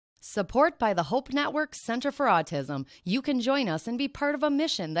Support by the Hope Network Center for Autism. You can join us and be part of a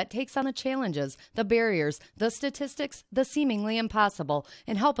mission that takes on the challenges, the barriers, the statistics, the seemingly impossible,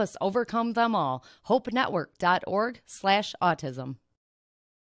 and help us overcome them all. HopeNetwork.org/autism.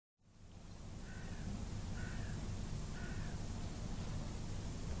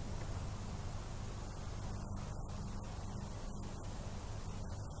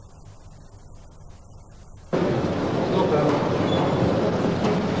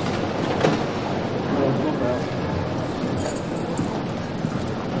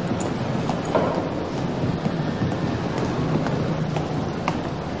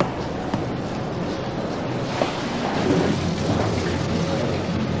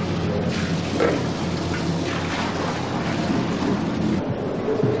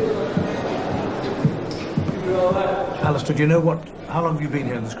 Alistair, do you know how long have you been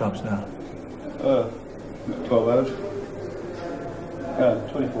here in the scrubs now? 12 hours.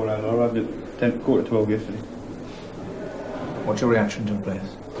 24 hours. I arrived at 11:45 yesterday. What's your reaction to the place?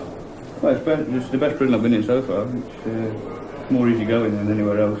 Well, it's the best prison I've been in so far. It's more easygoing than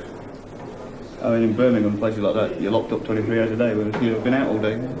anywhere else. I mean, in Birmingham, places like that, you're locked up 23 hours a day, but you've been out all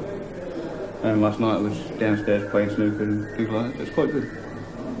day. And last night I was downstairs playing snooker and things like that, so it's quite good.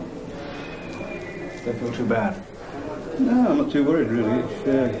 Don't feel too bad? No, I'm not too worried, really. I'd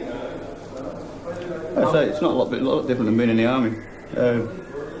say it's not a lot different than being in the army.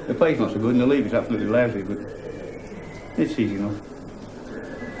 The pay's not so good and the leave is absolutely lousy, but it's easy enough.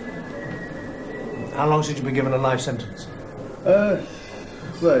 How long since you've been given a life sentence? Well,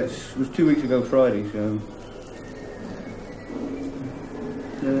 it was 2 weeks ago Friday, so...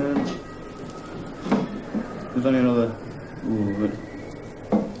 there's only another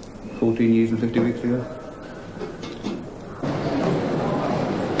 14 years and 50 weeks to go.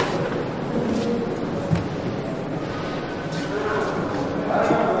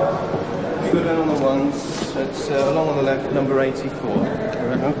 Go down on the ones. It's along on the left, number 84.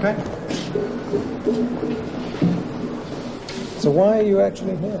 Okay. So why are you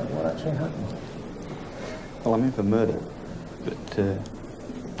actually here? What actually happened? Well, I'm in for murder, but I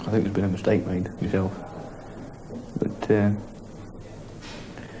think there's been a mistake made myself. But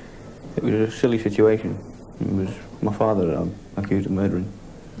it was a silly situation. It was my father that I'm accused of murdering.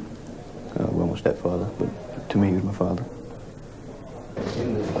 Well, my stepfather, but to me he was my father.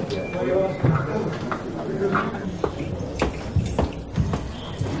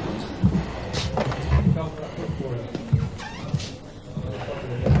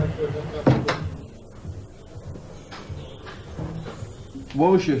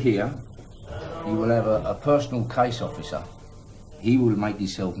 Whilst you're here, you will have a personal case officer. He will make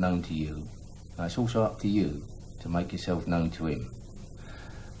himself known to you. Now, it's also up to you to make yourself known to him.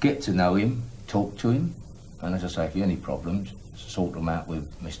 Get to know him, talk to him, and as I say, if you have any problems, sort them out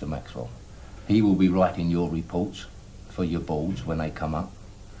with Mr. Maxwell. He will be writing your reports for your boards when they come up.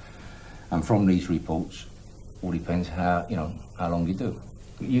 And from these reports, all depends how long you do.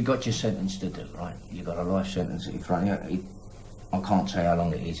 You got your sentence to do, right? You got a life sentence in front of you. I can't say how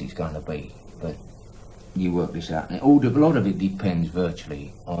long it is it's going to be, but you work this out. And a lot of it depends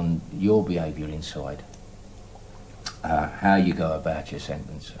virtually on your behaviour inside, how you go about your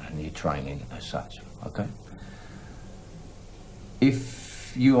sentence and your training as such, okay?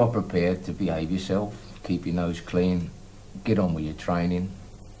 If you are prepared to behave yourself, keep your nose clean, get on with your training,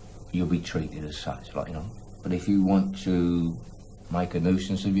 you'll be treated as such, But if you want to make a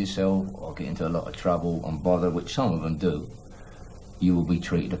nuisance of yourself or get into a lot of trouble and bother, which some of them do, you will be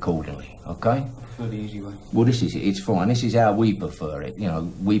treated accordingly, okay? I prefer the easy way. Well, it's fine. This is how we prefer it.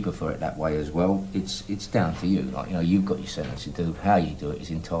 We prefer it that way as well. It's down to you. You've got your sentence to do. How you do it is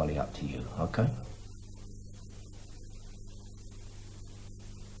entirely up to you, okay?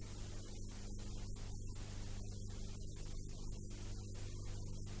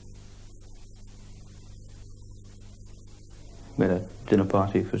 We had a dinner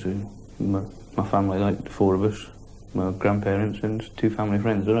party for my family, like the four of us, my grandparents and two family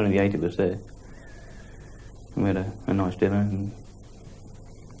friends. There were only the 8 of us there. And we had a nice dinner and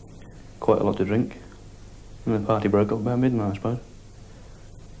quite a lot to drink. And the party broke up about midnight, I suppose.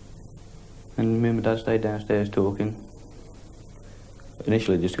 And me and my dad stayed downstairs talking.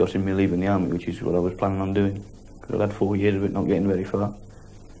 Initially discussing me leaving the army, which is what I was planning on doing. Because I'd had 4 years of it not getting very far.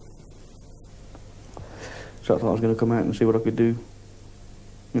 So I thought I was going to come out and see what I could do,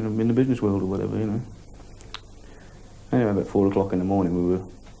 in the business world or whatever, Anyway, about 4 o'clock in the morning, we were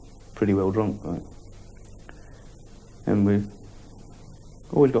pretty well drunk, right? And we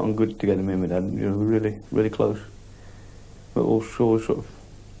always got on good together, me and my dad, really, really close. But also sort of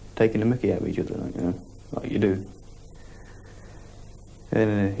taking the mickey out of each other, like you do.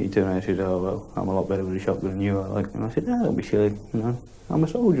 And he turned around and said, "Oh, well, I'm a lot better with a shotgun than you are." Like, and I said, "No, don't be silly, you know. I'm a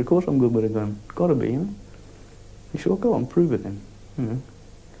soldier, of course I'm good with a gun. Gotta be, you know." He said, "Well, go on, prove it then, you know."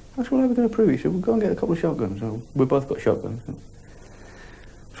 I said, "Well, how are we going to prove it?" He said, "Well, go and get a couple of shotguns." So we both got shotguns.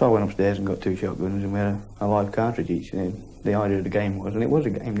 So I went upstairs and got 2 shotguns, and we had a live cartridge each. And the idea of the game was, and it was a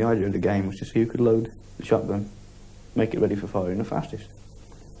game, the idea of the game was to see who could load the shotgun, make it ready for firing the fastest.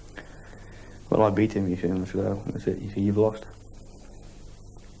 Well, I beat him, you see, and I said, "Oh, that's it, you see, you've lost."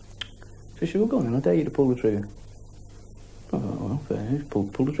 So she said, "Well, go on, and I dare you to pull the trigger." I thought, "Well, fair enough,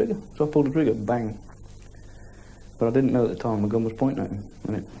 pull the trigger." So I pulled the trigger, bang. But I didn't know at the time the gun was pointing at him,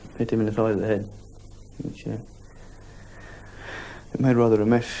 and it hit him in the side of the head, which it made rather a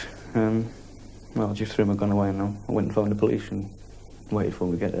mess. Well, I just threw my gun away, and I went and phoned the police and waited for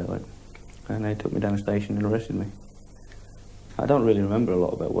them to get there, like, and they took me down the station and arrested me. I don't really remember a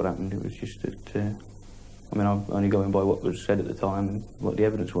lot about what happened. It was just that, I mean, I'm only going by what was said at the time and what the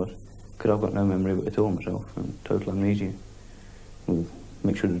evidence was, because I've got no memory of it at all myself. I'm total amnesia, with a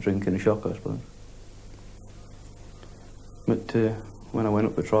mixture of the drink and the shock, I suppose. But when I went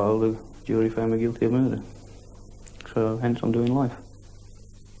up for trial, the jury found me guilty of murder. So hence I'm doing life.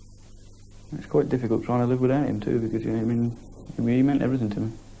 It's quite difficult trying to live without him too, because, you know, I mean, he meant everything to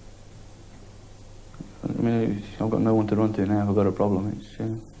me. I mean, I've got no one to run to now if I've got a problem.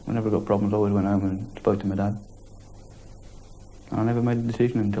 Whenever I got problems, I always went home and spoke to my dad. And I never made a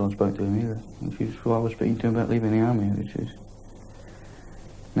decision until I spoke to him either, which is why I was speaking to him about leaving the army, which is,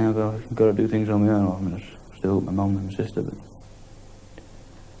 now I've got to do things on my own. I mean, I still with my mum and my sister, but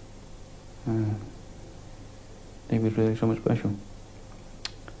he was really so much special.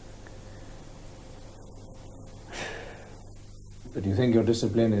 But do you think your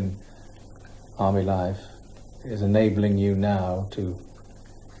discipline in army life is enabling you now to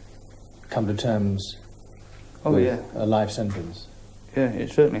come to terms with a life sentence? Yeah,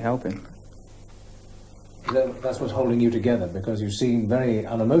 it's certainly helping. That's what's holding you together, because you seem very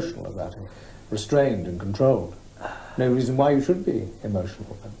unemotional about it, restrained and controlled. No reason why you should be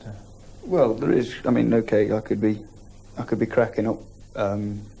emotional. But, well, there is. I mean, okay, I could be cracking up,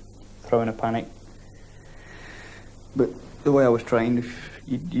 throwing a panic. But the way I was trained,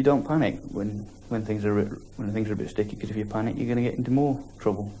 you don't panic when things are a bit sticky, because if you panic, you're going to get into more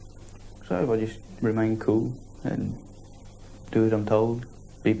trouble. So if I just remain cool and do as I'm told,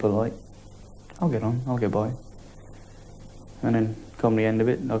 be polite, I'll get on, I'll get by. And then come the end of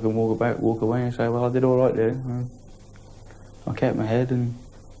it, I can walk away and say, well, I did all right there. I kept my head and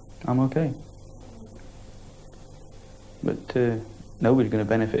I'm okay. But nobody's going to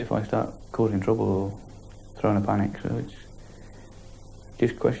benefit if I start causing trouble or throwing a panic, so it's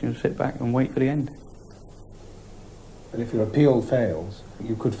just a question of sit back and wait for the end. But if your appeal fails,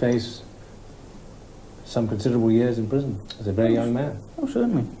 you could face some considerable years in prison as a very young man. Oh,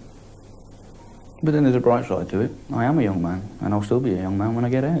 certainly. But then there's a bright side to it. I am a young man, and I'll still be a young man when I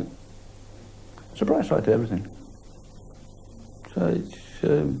get out. There's a bright side to everything. So it's,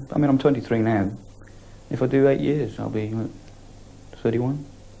 I mean, I'm 23 now. If I do 8 years, I'll be, 31.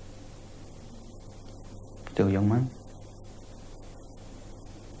 Still a young man.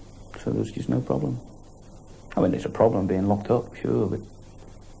 So there's just no problem. I mean, it's a problem being locked up, sure, but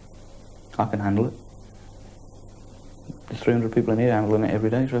I can handle it. There's 300 people in here handling it every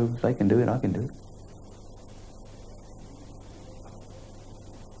day, so if they can do it, I can do it.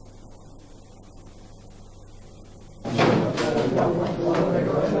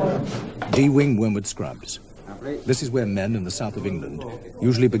 D-Wing Wormwood Scrubs. This is where men in the south of England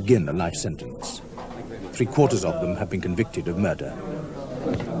usually begin a life sentence. 3/4 of them have been convicted of murder.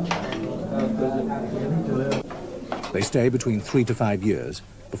 They stay between 3 to 5 years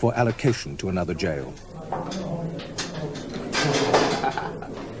before allocation to another jail.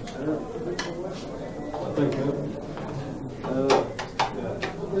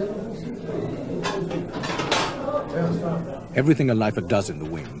 Everything a lifer does in the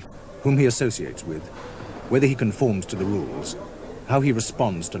wing, whom he associates with, whether he conforms to the rules, how he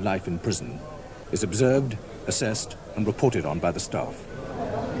responds to life in prison, is observed, assessed, and reported on by the staff.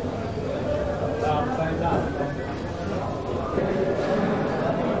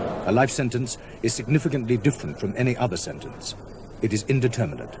 A life sentence is significantly different from any other sentence. It is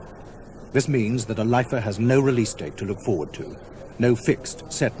indeterminate. This means that a lifer has no release date to look forward to, no fixed,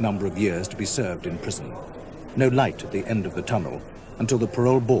 set number of years to be served in prison, no light at the end of the tunnel until the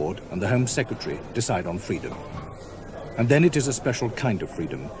parole board and the Home Secretary decide on freedom. And then it is a special kind of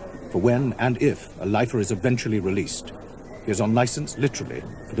freedom, for when and if a lifer is eventually released, he is on license literally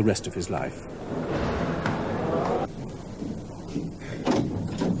for the rest of his life.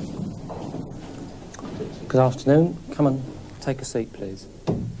 Good afternoon. Come and Take a seat, please.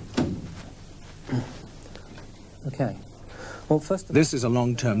 Okay. Well, This is a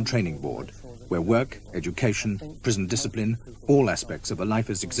long-term training board where work, education, prison discipline, all aspects of a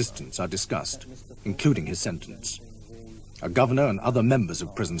lifer's existence are discussed, including his sentence. A governor and other members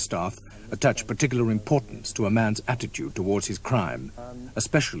of prison staff attach particular importance to a man's attitude towards his crime,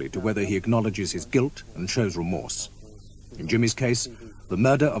 especially to whether he acknowledges his guilt and shows remorse. In Jimmy's case, the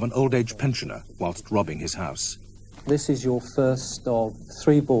murder of an old-age pensioner whilst robbing his house. This is your first of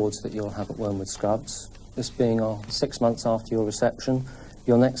 3 boards that you'll have at Wormwood Scrubs, this being 6 months after your reception.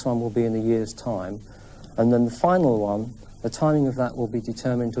 Your next one will be in a year's time. And then the final one, the timing of that will be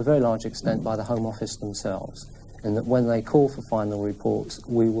determined to a very large extent by the Home Office themselves, in that when they call for final reports,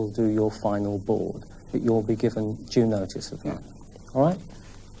 we will do your final board, but you'll be given due notice of that. All right?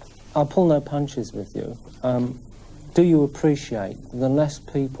 I'll pull no punches with you. Do you appreciate that unless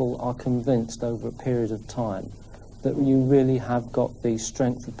people are convinced over a period of time that you really have got the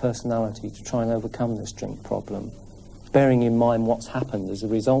strength of personality to try and overcome this drink problem, bearing in mind what's happened as a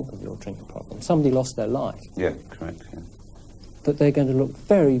result of your drink problem? Somebody lost their life. Yeah, correct, yeah. That they're going to look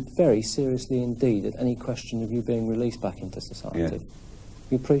very, very seriously indeed at any question of you being released back into society. Yeah.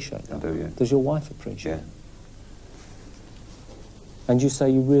 You appreciate that? I do, yeah. Does your wife appreciate it? Yeah. And you say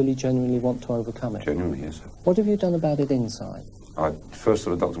you really genuinely want to overcome it? Genuinely, yes. What have you done about it inside? I first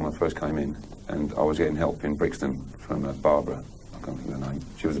saw the doctor when I first came in, and I was getting help in Brixton from Barbara. I can't think of her name.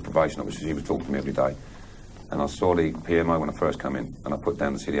 She was a probation officer. She was talking to me every day. And I saw the PMO when I first came in, and I put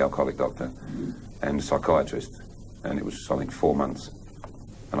down to see the alcoholic doctor and the psychiatrist. And it was, I think, 4 months.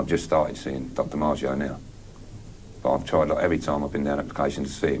 And I've just started seeing Dr. Maggio now. But I've tried, like, every time I've been down application to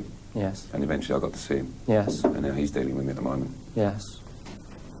see him. Yes. And eventually I got to see him. Yes. And now he's dealing with me at the moment. Yes.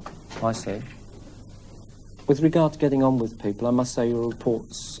 I see. With regard to getting on with people, I must say your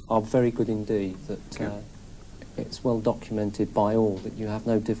reports are very good indeed, that it's well documented by all that you have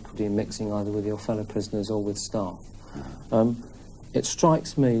no difficulty in mixing either with your fellow prisoners or with staff. It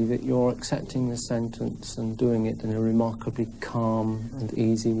strikes me that you're accepting the sentence and doing it in a remarkably calm and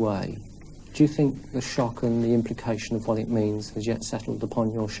easy way. Do you think the shock and the implication of what it means has yet settled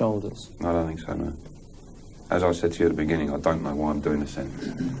upon your shoulders? I don't think so, no. As I said to you at the beginning, I don't know why I'm doing the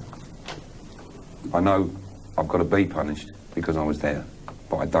sentence. I know I've got to be punished because I was there,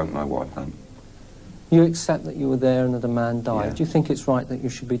 but I don't know what I've done. You accept that you were there and that a man died. Yeah. Do you think it's right that you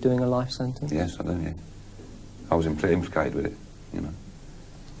should be doing a life sentence? Yes, I do, yeah. I was implicated with it, you know.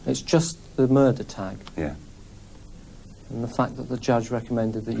 It's just the murder tag. Yeah. And the fact that the judge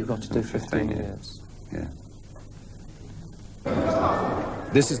recommended that you got to do 15 yeah. years. Yeah.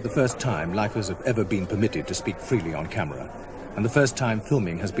 This is the first time lifers have ever been permitted to speak freely on camera, and the first time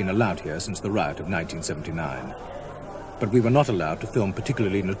filming has been allowed here since the riot of 1979. But we were not allowed to film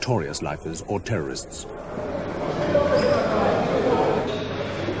particularly notorious lifers or terrorists.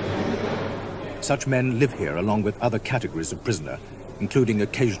 Such men live here along with other categories of prisoner, including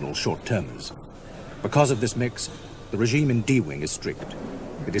occasional short-termers. Because of this mix, the regime in D-Wing is strict.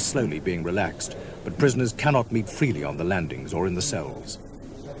 It is slowly being relaxed, but prisoners cannot meet freely on the landings or in the cells.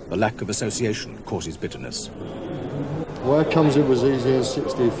 The lack of association causes bitterness. Well, it comes it was easy in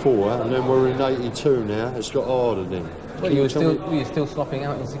 64, and then we're in 82 now. It's got harder then. Well, you were still slopping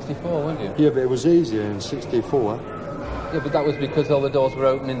out in 64, weren't you? Yeah, but it was easier in 64. Yeah, but that was because all the doors were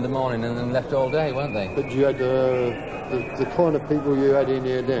open in the morning and then left all day, weren't they? But you had the kind of people you had in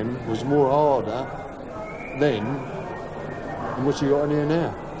here then was more harder then than what you got in here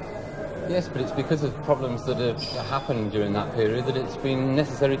now. Yes, but it's because of problems that have happened during that period that it's been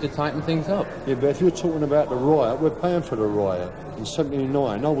necessary to tighten things up. Yeah, but if you're talking about the riot, we're paying for the riot in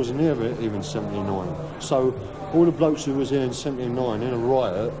 79. I wasn't here even 79. So all the blokes who was here in 79 in a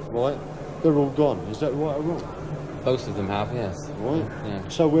riot, right, they're all gone. Is that right or wrong? Most of them have, yes. Right? Yeah.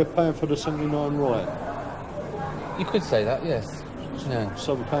 So we're paying for the 79 riot? You could say that, yes. Yeah.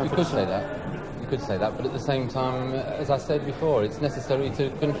 So we're paying you for could say that. You could say that, but at the same time, as I said before, it's necessary to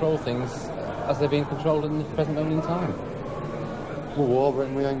control things as they're being controlled in the present moment in time. Well, I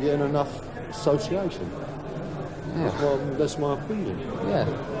reckon we ain't getting enough association. Yeah. That's my opinion. Yeah.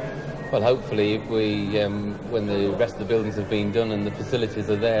 Well, hopefully, if we, when the rest of the buildings have been done and the facilities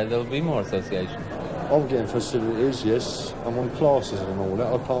are there, there'll be more association. I'm getting facilities, yes. I'm on classes and all that.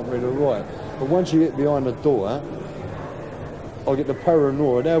 I can't read or write. But once you get behind the door, I get the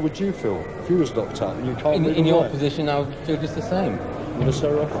paranoia. How would you feel if you was locked up and you can't read or write? In your position, I would feel just the same. That's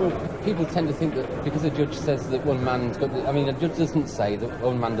how I feel. People tend to think that because a judge says that one man's got... I mean, a judge doesn't say that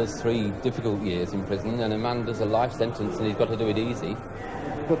one man does 3 difficult years in prison and a man does a life sentence and he's got to do it easy.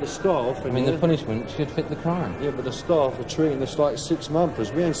 but the staff... I mean, the punishment should fit the crime. Yeah, but the staff are treating us like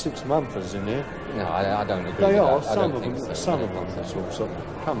 6-monthers. We ain't 6-monthers in here. No, I don't agree They with are, that. I some don't of think them, so. some of them, that's all. So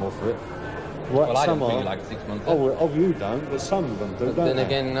come off it. Well, I some don't feel are. like 6 months. Oh, you don't, but some of them do, But don't then they?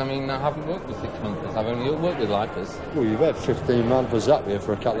 again, I mean, I haven't worked with 6 months. I've only worked with lifers. Well, you've had 15-monthers up here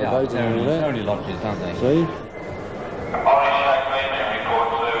for a couple of days and all that. They're only lodges, aren't they? See?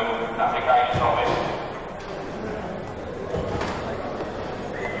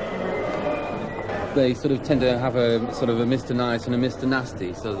 They sort of tend to have a sort of a Mr. Nice and a Mr.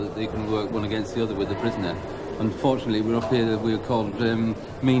 Nasty, so that they can work one against the other with the prisoner. Unfortunately, we're up here, we're called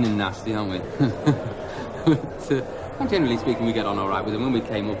mean and nasty, aren't we? But, generally speaking, we get on all right with them. When we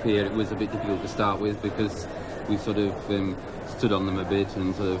came up here, it was a bit difficult to start with because we sort of stood on them a bit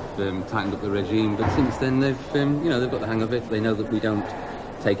and sort of tightened up the regime. But since then, they've you know, they've got the hang of it. They know that we don't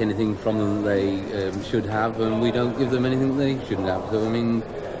take anything from them they should have, and we don't give them anything they shouldn't have. So I mean,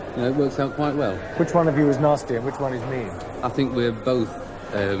 you know, it works out quite well. Which one of you is nasty and which one is mean? I think we're both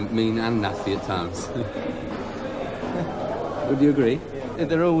mean and nasty at times. Would you agree?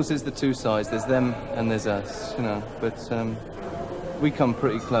 There always is the two sides. There's them and there's us, you know. But we come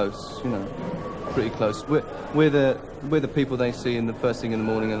pretty close, you know, pretty close. We're the people they see in the first thing in the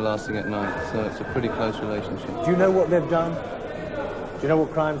morning and last thing at night. So it's a pretty close relationship. Do you know what they've done? Do you know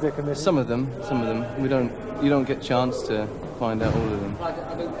what crimes they committed? Some of them. You don't get a chance to find out all of them. I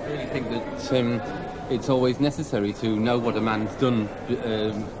don't really think that it's always necessary to know what a man's done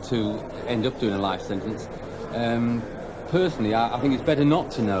to end up doing a life sentence. Personally, I think it's better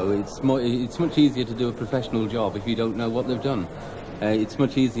not to know. It's much easier to do a professional job if you don't know what they've done. It's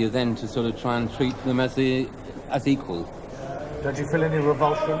much easier then to sort of try and treat them as equal. Don't you feel any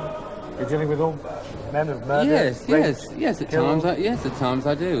revulsion? You're dealing with all men of murder. Yes. At times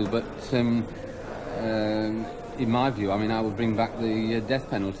I do. But in my view, I mean, I would bring back the death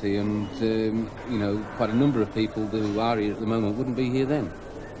penalty, and you know, quite a number of people who are here at the moment wouldn't be here then.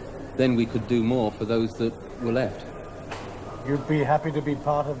 Then we could do more for those that were left. You'd be happy to be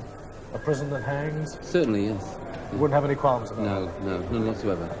part of a prison that hangs? Certainly, yes. You wouldn't have any qualms about that? No, none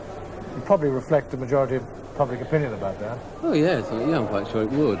whatsoever. You probably reflect the majority of public opinion about that. Oh, yes. Yeah, I'm quite sure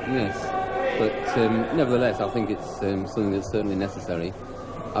it would, yes. But nevertheless, I think it's something that's certainly necessary.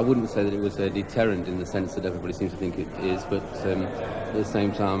 I wouldn't say that it was a deterrent in the sense that everybody seems to think it is, but at the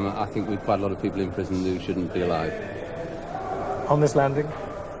same time, I think we've quite a lot of people in prison who shouldn't be alive. On this landing?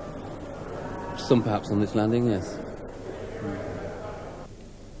 Some perhaps on this landing, yes.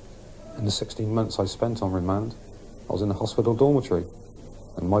 In the 16 months I spent on remand, I was in a hospital dormitory,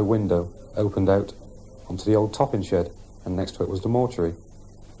 and my window opened out onto the old topping shed, and next to it was the mortuary.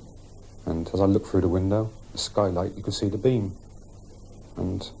 And as I looked through the window, the skylight, you could see the beam.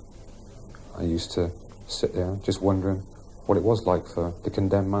 And I used to sit there just wondering what it was like for the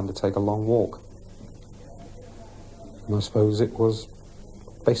condemned man to take a long walk. And I suppose it was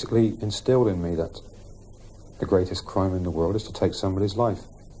basically instilled in me that the greatest crime in the world is to take somebody's life,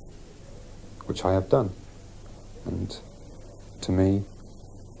 which I have done. And to me,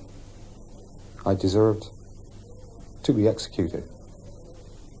 I deserved to be executed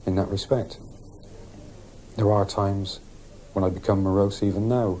in that respect. There are times when I become morose even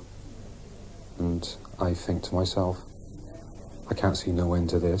now, and I think to myself, I can't see no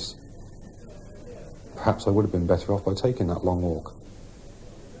end to this. Perhaps I would have been better off by taking that long walk,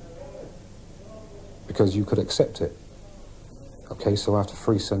 because you could accept it. Okay, so after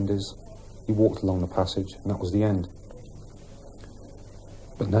 3 Sundays, you walked along the passage, and that was the end.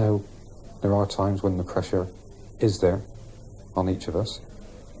 But now, there are times when the pressure is there on each of us,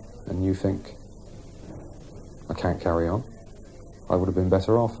 and you think, I can't carry on. I would have been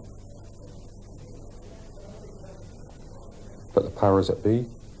better off. But the powers that be,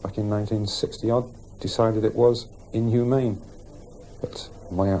 back in 1960-odd, decided it was inhumane. But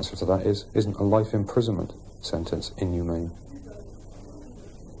my answer to that is, isn't a life imprisonment sentence inhumane?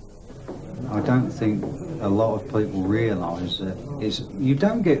 I don't think a lot of people realise that you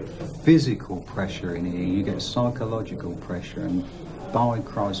don't get physical pressure in here, you get psychological pressure, and by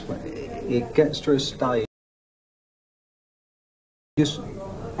Christ, it gets to a stage you just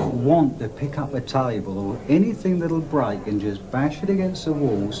want to pick up a table or anything that'll break and just bash it against the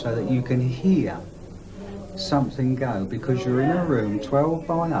wall so that you can hear something go, because you're in a room 12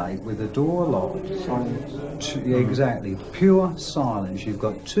 by 8 with the door locked. Exactly, pure silence. You've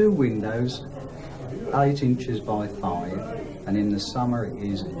got 2 windows 8 inches by 5, and in the summer it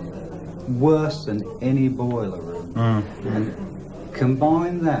is worse than any boiler room. And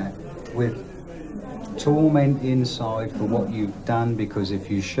combine that with torment inside for what you've done, because if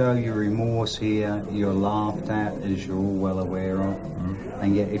you show your remorse here, you're laughed at, as you're all well aware of.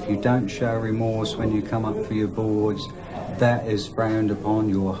 And yet if you don't show remorse when you come up for your boards, that is frowned upon.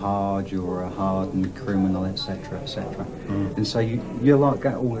 You're hard, you're a hardened criminal, etc., etc. And so you're like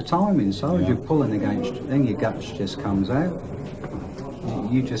that all the time inside. You're pulling against it, then your guts just comes out.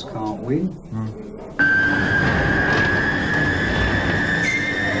 You just can't win.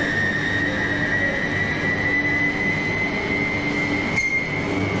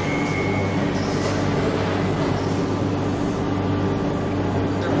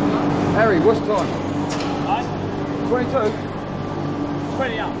 Harry, what's time? 22?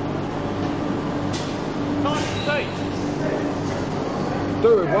 20 up. Time to see. Do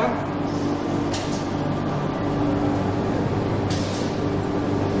it, one.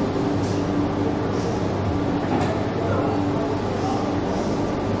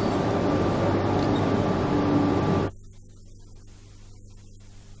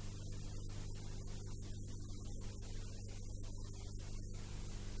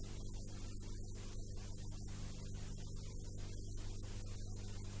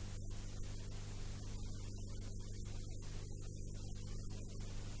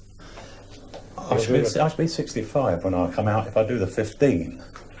 I should be 65 when I come out if I do the 15.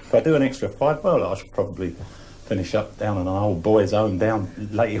 If I do an extra 5, well, I should probably finish up down in an old boys' home down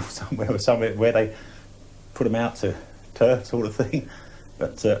late or somewhere where they put them out to turf sort of thing.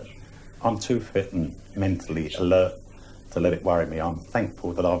 But I'm too fit and mentally alert to let it worry me. I'm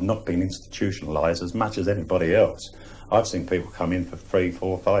thankful that I've not been institutionalised as much as anybody else. I've seen people come in for 3,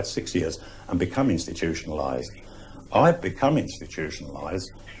 4, 5, 6 years and become institutionalised. I've become institutionalised,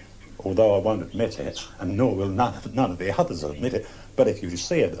 although I won't admit it, and nor will none of the others admit it, but if you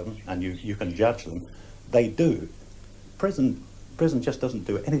see them and you can judge them, they do. Prison just doesn't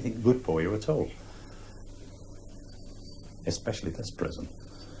do anything good for you at all. Especially this prison.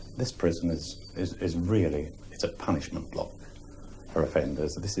 This prison is really, it's a punishment block for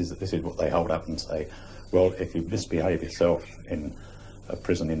offenders. This is what they hold up and say, well, if you misbehave yourself in a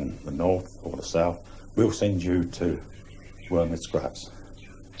prison in the north or the south, we'll send you to Wormwood Scrubs.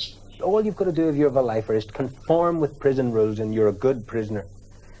 All you've got to do if you're a lifer is to conform with prison rules and you're a good prisoner.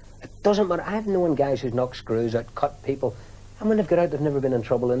 It doesn't matter. I've known guys who've knocked screws out, cut people, and when they've got out they've never been in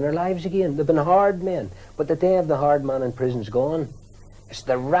trouble in their lives again. They've been hard men, but the day of the hard man in prison's gone. It's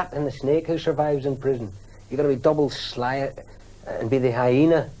the rat and the snake who survives in prison. You've got to be double sly and be the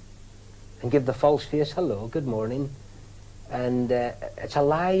hyena and give the false face, hello, good morning. And it's a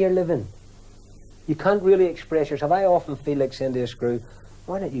lie you're living. You can't really express yourself. I often feel like saying to a screw,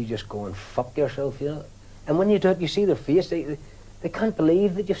 why don't you just go and fuck yourself, you know? And when you do it, you see their face, they can't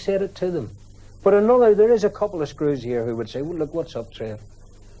believe that you've said it to them. But there is a couple of screws here who would say, well, look, what's up, Trev?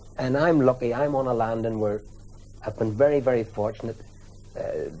 And I'm lucky, I'm on a landing where I've been very, very fortunate.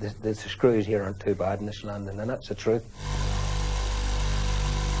 The screws here aren't too bad in this landing, and that's the truth.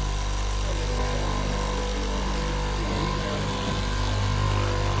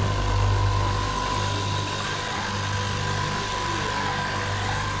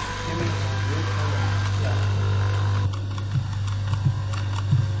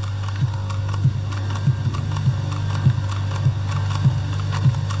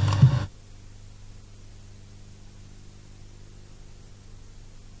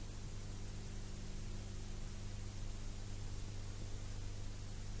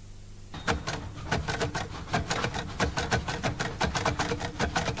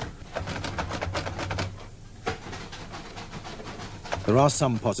 There are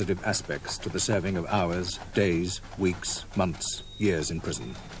some positive aspects to the serving of hours, days, weeks, months, years in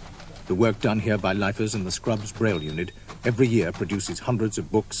prison. The work done here by lifers in the Scrubs Braille Unit every year produces hundreds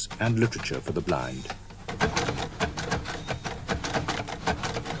of books and literature for the blind.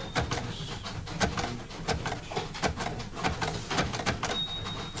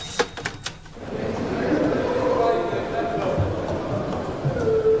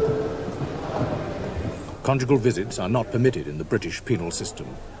 Conjugal visits are not permitted in the British penal system.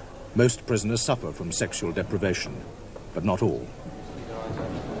 Most prisoners suffer from sexual deprivation, but not all.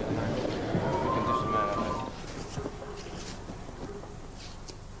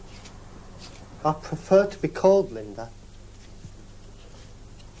 I prefer to be called Linda,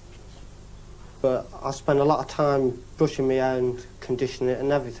 but I spend a lot of time brushing my hair and conditioning it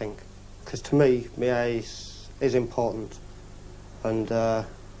and everything, because to me, my hair is important, and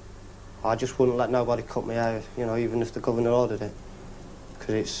I just wouldn't let nobody cut me hair, you know, even if the governor ordered it,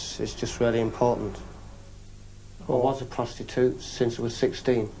 because it's just really important. I was a prostitute since I was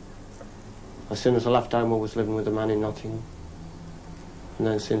 16. As soon as I left home, I was living with a man in Nottingham, and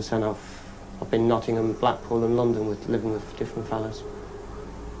then since then I've I've been Nottingham, Blackpool and London living with different fellas.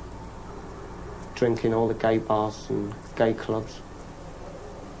 Drinking all the gay bars and gay clubs.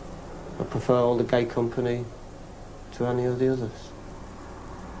 I prefer all the gay company to any of the others.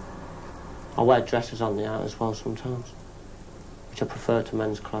 I wear dresses on the out as well sometimes, which I prefer to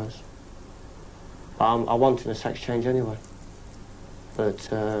men's clothes. But I wanted a sex change anyway. But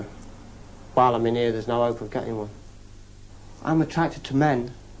while I'm in here, there's no hope of getting one. I'm attracted to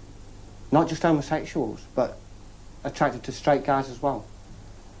men, not just homosexuals, but attracted to straight guys as well.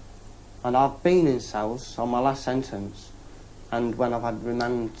 And I've been in cells on my last sentence, and when I've had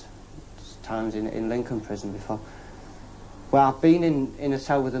remand times in Lincoln prison before, where I've been in a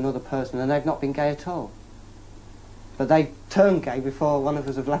cell with another person and they've not been gay at all. But they turned gay before one of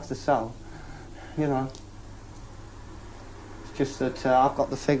us have left the cell, you know. It's just that I've got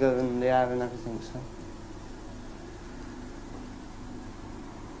the figure and the hair and everything, so.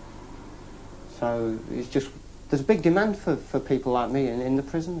 So it's just, there's a big demand for people like me in the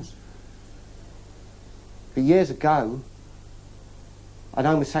prisons. But years ago, an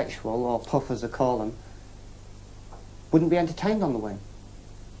homosexual, or puff as they call them, wouldn't be entertained on the wing.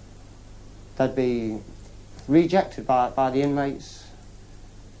 They'd be rejected by the inmates.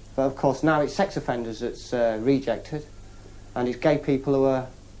 But of course now it's sex offenders that's rejected, and it's gay people who are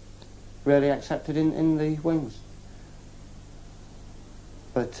really accepted in the wings.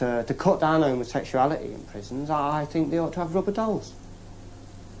 But to cut down homosexuality in prisons, I think they ought to have rubber dolls.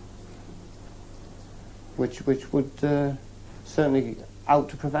 Which would certainly out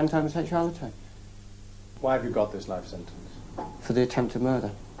to prevent homosexuality. Why have you got this life sentence? For the attempted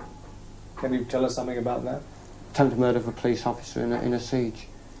murder. Can you tell us something about that? Attempted murder of a police officer in a siege.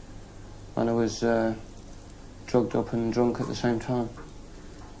 And I was drugged up and drunk at the same time.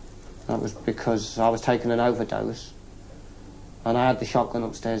 That was because I was taking an overdose, and I had the shotgun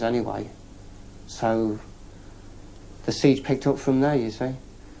upstairs anyway. So the siege picked up from there, you see.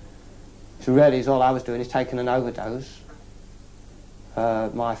 So really, all I was doing is taking an overdose.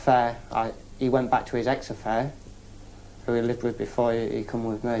 My affair, he went back to his ex-affair, who he lived with before he come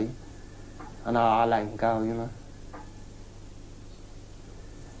with me, and I let him go, you know.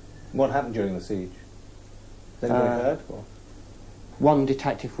 What happened during the siege? Did anybody hurt? Or? One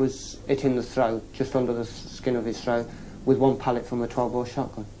detective was hit in the throat, just under the skin of his throat, with one pellet from a 12-bore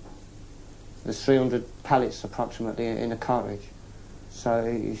shotgun. There's 300 pellets approximately in a cartridge, so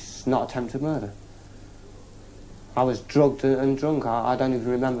it's not attempted murder. I was drugged and drunk. I don't even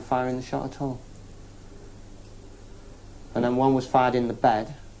remember firing the shot at all. And then one was fired in the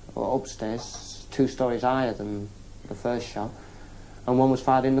bed, or upstairs, 2 stories higher than the first shot. And one was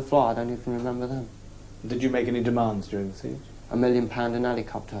fired in the floor. I don't even remember them. Did you make any demands during the siege? £1 million in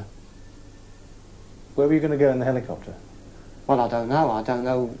helicopter. Where were you going to go in the helicopter? Well, I don't know. I don't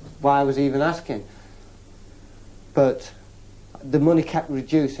know why I was even asking. But the money kept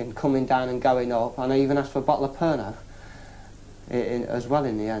reducing, coming down and going up, and I even asked for a bottle of Pernod as well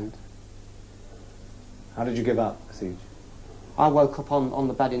in the end. How did you give up the siege? I woke up on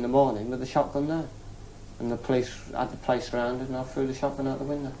the bed in the morning with the shotgun there, and the police had the place surrounded, and I threw the shotgun out the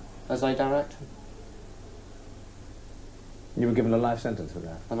window, as they directed. You were given a life sentence for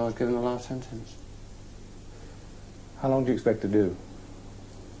that? And I was given a life sentence. How long do you expect to do?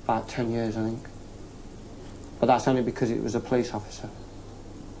 About 10 years, I think. But that's only because it was a police officer.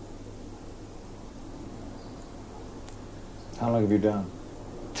 How long have you done?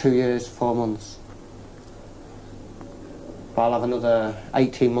 2 years, 4 months. But I'll have another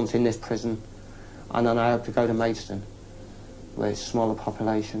 18 months in this prison, and then I hope to go to Maidstone, where it's a smaller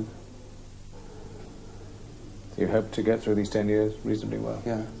population. You hope to get through these 10 years reasonably well?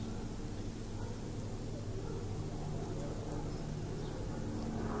 Yeah.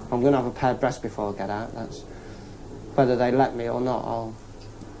 I'm going to have a pair of breasts before I get out. That's whether they let me or not, I'll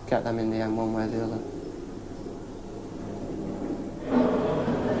get them in the end one way or the other.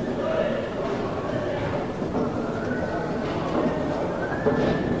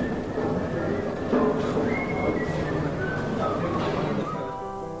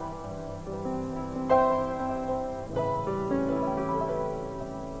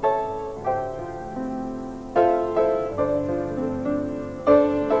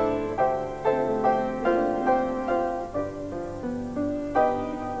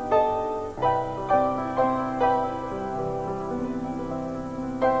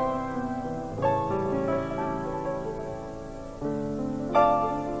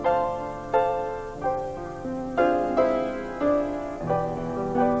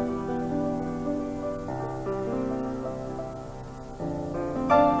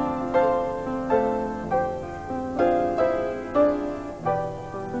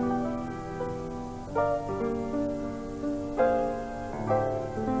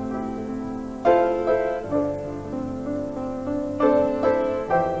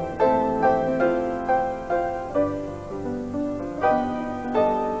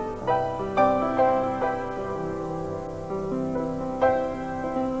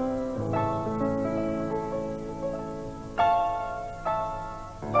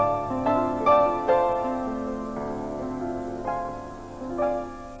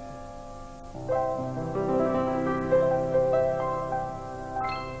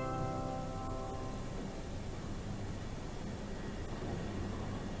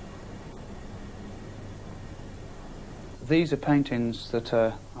 These are paintings that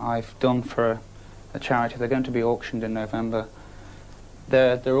I've done for a charity. They're going to be auctioned in November.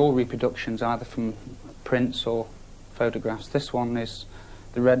 They're all reproductions, either from prints or photographs. This one is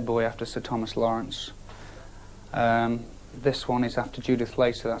The Red Boy after Sir Thomas Lawrence. This one is after Judith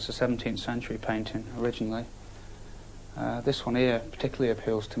Lacer. That's a 17th century painting originally. This one here particularly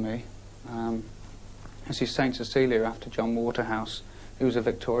appeals to me. This is St. Cecilia after John Waterhouse, who was a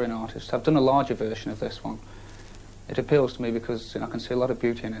Victorian artist. I've done a larger version of this one. It appeals to me because I can see a lot of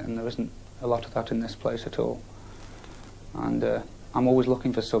beauty in it, and there isn't a lot of that in this place at all. And I'm always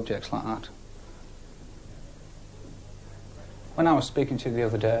looking for subjects like that. When I was speaking to you the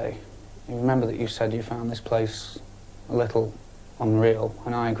other day, you remember that you said you found this place a little unreal,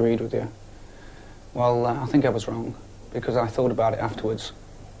 and I agreed with you. Well, I think I was wrong, because I thought about it afterwards,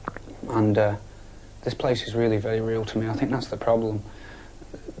 and this place is really very real to me. I think that's the problem.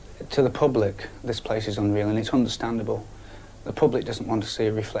 To the public, this place is unreal, and it's understandable. The public doesn't want to see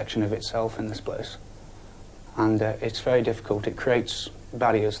a reflection of itself in this place, and it's very difficult. It creates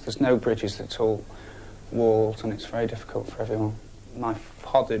barriers. There's no bridges, it's all walls, and it's very difficult for everyone. My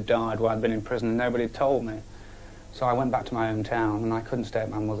father died while I'd been in prison, and nobody told me. So I went back to my hometown, and I couldn't stay at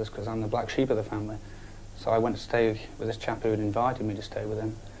my mother's because I'm the black sheep of the family. So I went to stay with this chap who had invited me to stay with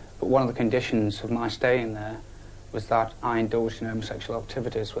him. But one of the conditions of my staying there was that I indulged in homosexual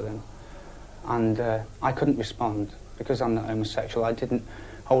activities with him. And I couldn't respond because I'm not homosexual. I didn't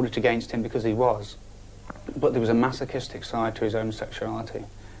hold it against him because he was. But there was a masochistic side to his homosexuality,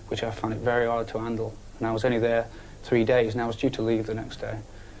 which I found it very hard to handle. And I was only there 3 days, and I was due to leave the next day.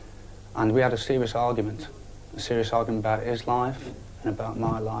 And we had a serious argument about his life and about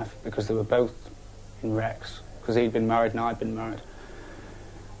my life, because they were both in wrecks, because he'd been married and I'd been married.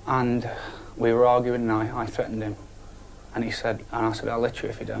 And we were arguing, and I threatened him. And he said, and I said, I'll let you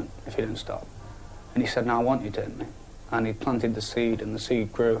if you don't stop. And he said, no, I want you to hit me. And he planted the seed, and the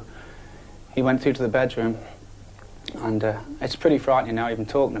seed grew. He went through to the bedroom, and it's pretty frightening now even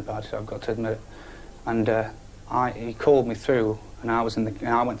talking about it, I've got to admit it. And he called me through, and I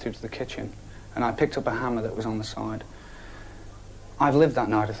went through to the kitchen, and I picked up a hammer that was on the side. I've lived that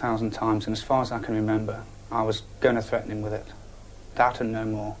night 1,000 times, and as far as I can remember, I was going to threaten him with it. That and no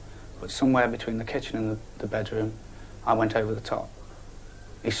more. But somewhere between the kitchen and the bedroom, I went over the top.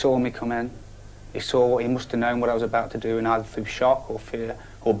 He saw me come in. He must have known what I was about to do, and either through shock or fear,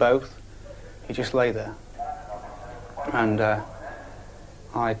 or both, he just lay there. And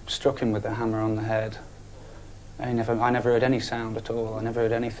I struck him with the hammer on the head. I never heard any sound at all. I never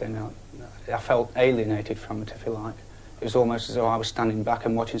heard anything. I felt alienated from it, if you like. It was almost as though I was standing back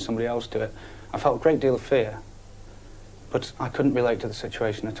and watching somebody else do it. I felt a great deal of fear, but I couldn't relate to the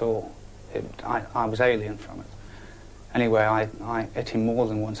situation at all. I was alien from it. Anyway, I hit him more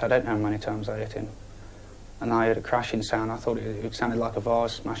than once. I don't know how many times I hit him. And I heard a crashing sound. I thought it sounded like a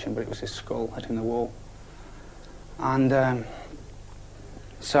vase smashing, but it was his skull hitting the wall. And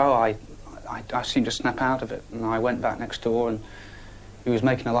so I seemed to snap out of it, and I went back next door, and he was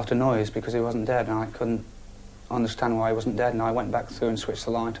making a lot of noise because he wasn't dead, and I couldn't understand why he wasn't dead, and I went back through and switched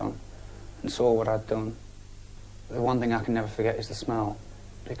the light on and saw what I'd done. The one thing I can never forget is the smell,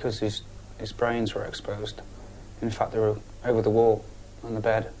 because his brains were exposed. In fact, they were over the wall, on the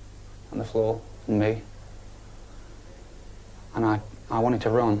bed, on the floor, and me. And I wanted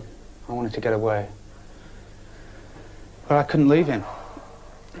to run. I wanted to get away. But I couldn't leave him.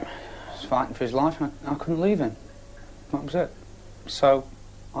 He was fighting for his life, and I couldn't leave him. That was it. So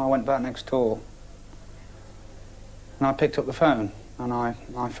I went back next door, and I picked up the phone, and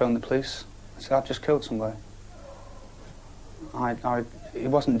I phoned the police. I said, I've just killed somebody. He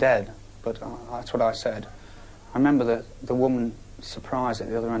wasn't dead, but that's what I said. I remember the woman's surprise at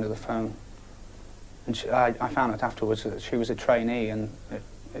the other end of the phone. And I found out afterwards that she was a trainee, and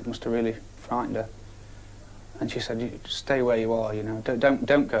it must have really frightened her. And she said, "You just stay where you are, you know.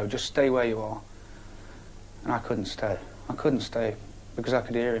 Don't go, just stay where you are." And I couldn't stay. I couldn't stay because I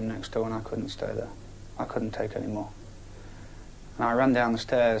could hear him next door, and I couldn't stay there. I couldn't take any more. And I ran down the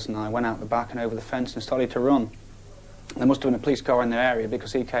stairs, and I went out the back and over the fence and started to run. There must have been a police car in the area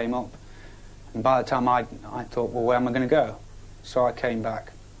because he came up. And by the time I thought, well, where am I going to go? So I came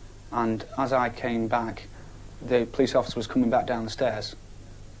back. And as I came back, the police officer was coming back down the stairs.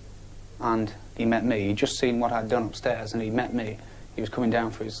 And he met me. He'd just seen what I'd done upstairs, and he met me. He was coming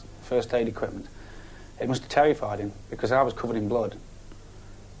down for his first aid equipment. It must have terrified him, because I was covered in blood.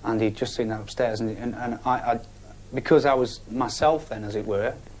 And he'd just seen that upstairs. And I because I was myself then, as it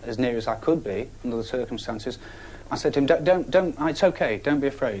were, as near as I could be, under the circumstances, I said to him, don't, it's okay, don't be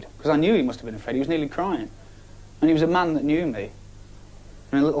afraid. Because I knew he must have been afraid. He was nearly crying. And he was a man that knew me.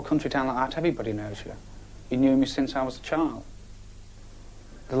 In a little country town like that, everybody knows you. He knew me since I was a child.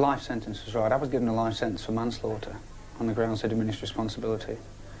 The life sentence was right. I was given a life sentence for manslaughter on the grounds of diminished responsibility.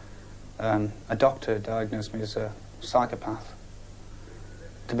 A doctor diagnosed me as a psychopath.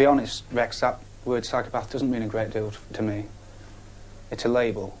 To be honest, Rex, that word psychopath doesn't mean a great deal to me. It's a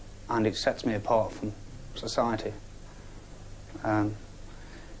label, and it sets me apart from society.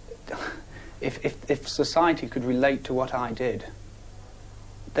 If society could relate to what I did,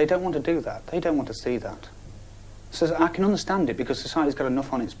 they don't want to do that. They don't want to see that. So I can understand it, because society's got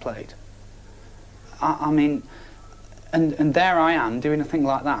enough on its plate. I mean, and there I am doing a thing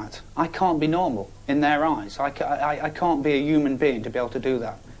like that. I can't be normal in their eyes. I can't be a human being to be able to do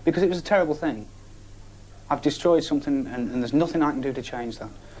that, because it was a terrible thing. I've destroyed something, and there's nothing I can do to change that.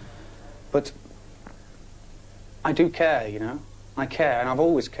 But I do care, you know. I care, and I've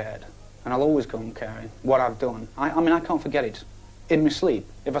always cared, and I'll always go on caring what I've done. I mean, I can't forget it in my sleep.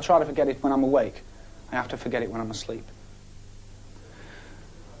 If I try to forget it when I'm awake, I have to forget it when I'm asleep.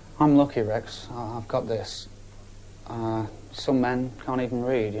 I'm lucky, Rex. I've got this. Some men can't even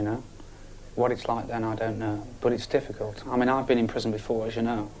read, you know. What it's like then, I don't know. But it's difficult. I mean, I've been in prison before, as you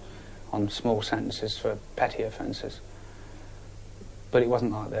know, on small sentences for petty offences. But it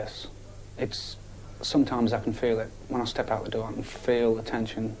wasn't like this. It's... Sometimes I can feel it. When I step out the door, I can feel the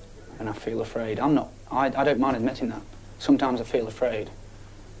tension, and I feel afraid. I don't mind admitting that. Sometimes I feel afraid.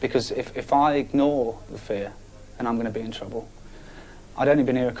 Because if I ignore the fear, then I'm going to be in trouble. I'd only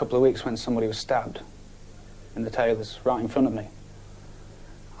been here a couple of weeks when somebody was stabbed in the tailors right in front of me.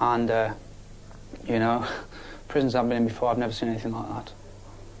 And, you know, prisons I've been in before, I've never seen anything like that.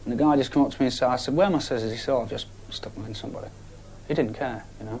 And the guy just came up to me and said, I said, "Where am I?" Says, he said, "Oh, I've just stuck mine in somebody." He didn't care,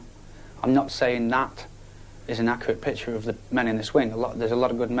 you know. I'm not saying that is an accurate picture of the men in this wing. There's a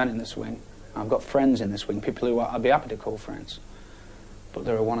lot of good men in this wing. I've got friends in this wing, people who I'd be happy to call friends. But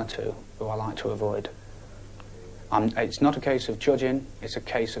there are one or two who I like to avoid. It's not a case of judging, it's a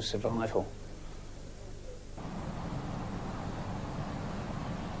case of survival.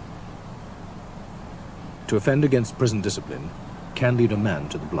 To offend against prison discipline can lead a man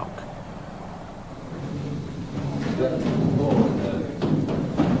to the block.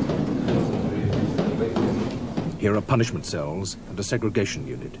 Here are punishment cells and a segregation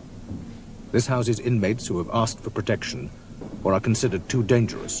unit. This houses inmates who have asked for protection or are considered too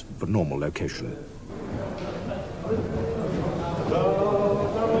dangerous for normal location.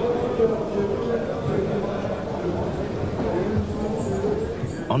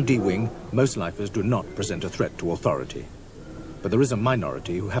 On D-Wing, most lifers do not present a threat to authority. But there is a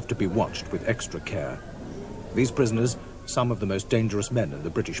minority who have to be watched with extra care. These prisoners, some of the most dangerous men in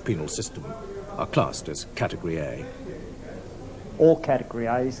the British penal system, are classed as Category A. All Category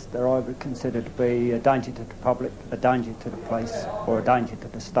A's, they're either considered to be a danger to the public, a danger to the police, or a danger to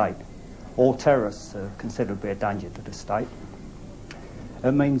the state. All terrorists are considered to be a danger to the state.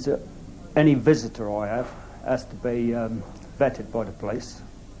 It means that any visitor I have has to be vetted by the police.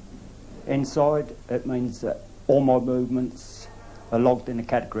 Inside, it means that all my movements are logged in the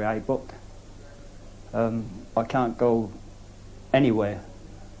Category A book. I can't go anywhere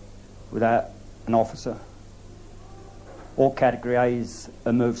without an officer. All Category A's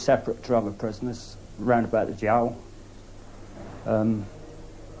are moved separate to other prisoners round about the jail. I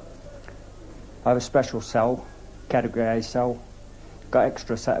have a special cell, Category A cell. Got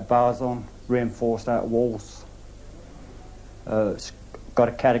extra set of bars on, reinforced out walls. It's got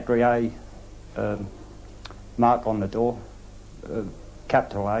a Category A mark on the door,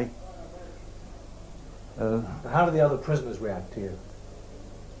 capital A. How do the other prisoners react to you?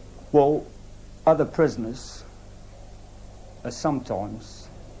 Well, other prisoners are sometimes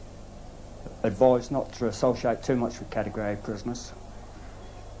advised not to associate too much with Category A prisoners.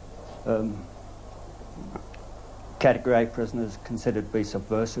 Category A prisoners are considered to be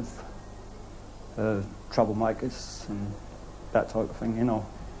subversive, troublemakers and that type of thing, you know.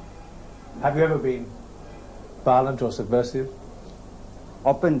 Have you ever been violent or subversive?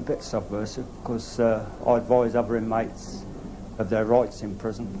 I've been a bit subversive because I advise other inmates of their rights in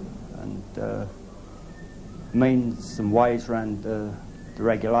prison and means and ways around the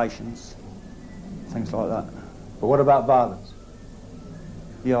regulations, things like that. But what about violence?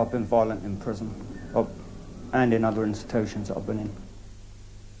 Yeah, I've been violent in prison and in other institutions that I've been in.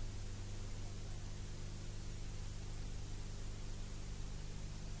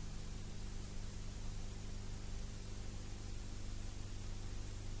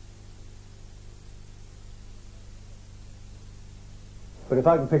 But if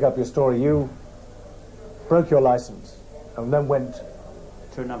I can pick up your story, you broke your license and then went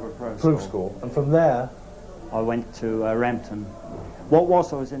to another proof school. And from there I went to Rampton.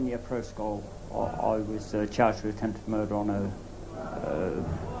 Whilst I was in the proof school, I was charged with attempted murder on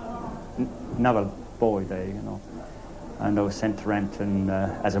another boy there, you know, and I was sent to Rampton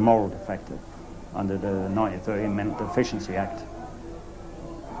as a moral defective under the 1930 Mental Deficiency Act.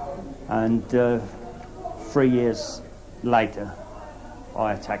 And 3 years later,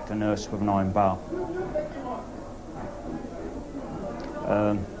 I attacked a nurse with an iron bar.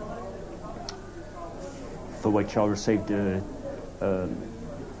 For which I received a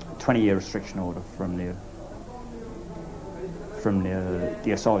 20-year restriction order from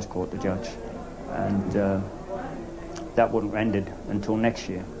the assize court, the judge, and that wouldn't ended until next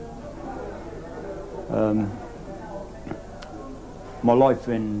year. My life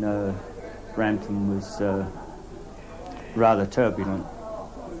in Rampton was rather turbulent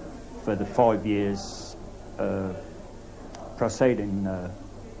for the 5 years preceding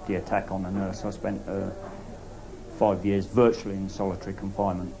the attack on the nurse. I spent 5 years virtually in solitary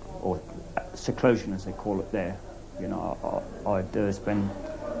confinement, or seclusion as they call it there. You know, I'd spend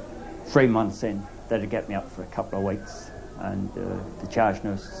 3 months in. They'd get me up for a couple of weeks, and the charge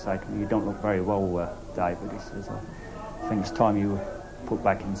nurse would say to me, "You don't look very well, David." He says, "I think it's time you were put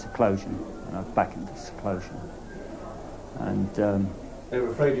back in seclusion." And I was back into seclusion. And they were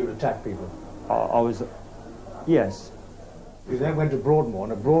afraid you would attack people? I was, yes. You then went to Broadmoor,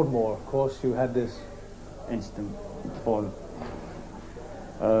 and at Broadmoor, of course, you had this incident.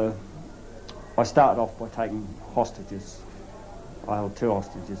 I started off by taking hostages. I held 2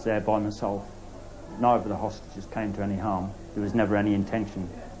 hostages there by myself. Neither of the hostages came to any harm. There was never any intention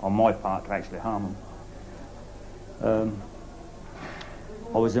on my part to actually harm them.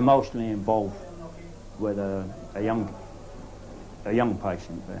 I was emotionally involved with a young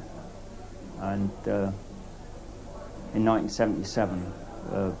patient there, and in 1977,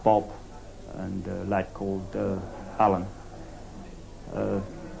 Bob and a lad called Alan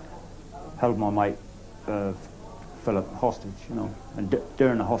held my mate Philip hostage, you know, and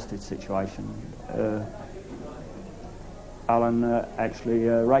during the hostage situation, Alan actually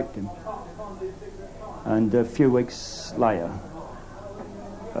raped him. And a few weeks later,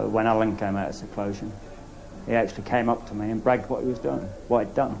 when Alan came out of seclusion, he actually came up to me and bragged what he was doing, what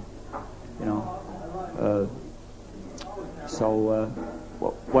he'd done, you know. So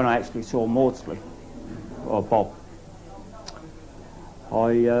when I actually saw Maudsley, or Bob,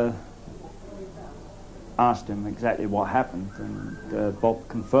 I asked him exactly what happened, and Bob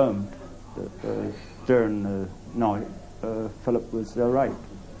confirmed that during the night Philip was raped.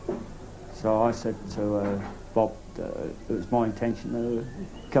 So I said to Bob it was my intention to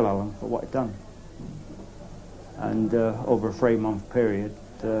kill Alan for what he'd done. And over a 3-month period,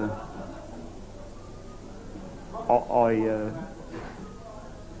 I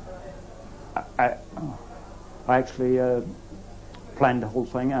actually planned the whole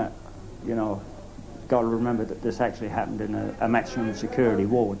thing out. You know, got to remember that this actually happened in a maximum security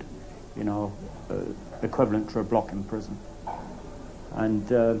ward, you know, equivalent to a block in prison.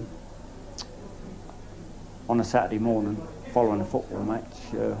 And on a Saturday morning, following a football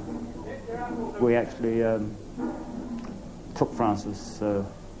match, we actually took Francis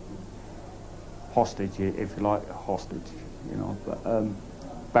hostage, if you like, hostage, you know, but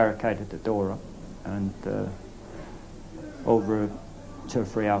barricaded the door up, and over a 2 or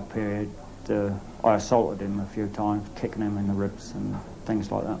 3 hour period, I assaulted him a few times, kicking him in the ribs and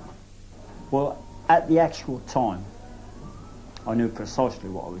things like that. Well, at the actual time, I knew precisely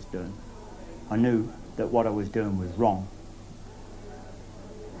what I was doing. I knew that what I was doing was wrong.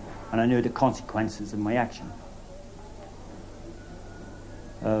 And I knew the consequences of my action.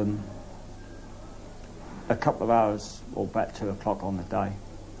 A couple of hours, or about 2 o'clock on the day,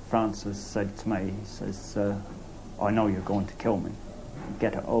 Francis said to me, he says, "I know you're going to kill me.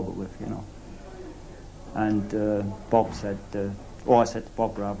 Get it over with, you know." And Bob said, or I said to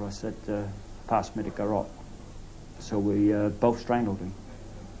Bob rather, I said, "Pass me the garrote." So we both strangled him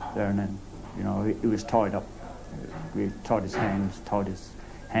there and then. You know, he was tied up. We tied his hands to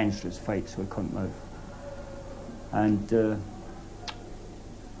his feet so he couldn't move. And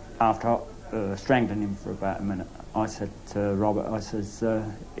after strangling him for about a minute, I said to Robert, I says,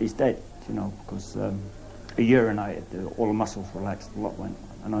 "He's dead," you know, because he urinated, all the muscles relaxed, the lot went.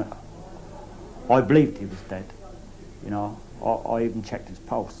 And I believed he was dead, you know. I even checked his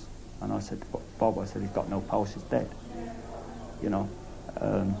pulse, and I said to Bob, I said, "He's got no pulse, he's dead," you know.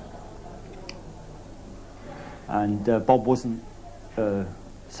 And Bob wasn't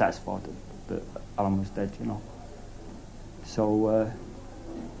satisfied that Alan was dead, you know. So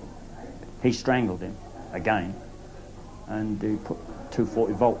he strangled him again, and he put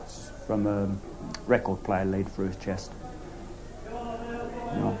 240 volts from a record player lead through his chest, you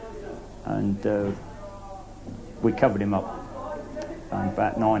know. and we covered him up. And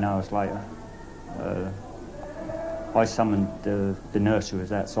about 9 hours later, I summoned the nurse who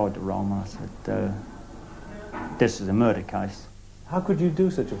was outside the room. I said, this is a murder case. How could you do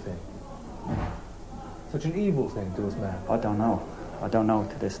such a thing? Such an evil thing to this man? I don't know. I don't know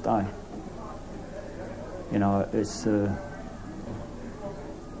to this day. You know, it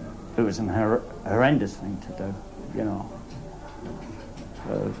was an horrendous thing to do, you know.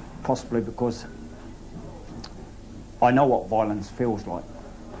 Possibly because I know what violence feels like,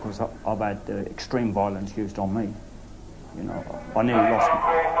 because I've had extreme violence used on me. You know, I nearly lost.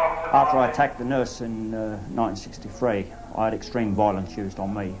 After I attacked the nurse in 1963, I had extreme violence used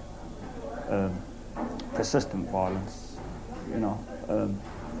on me. Persistent violence, you know,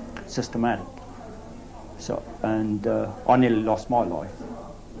 systematic. So, and I nearly lost my life.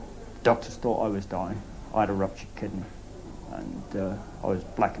 Doctors thought I was dying. I had a ruptured kidney, and I was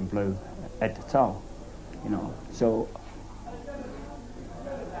black and blue head to toe, you know. So,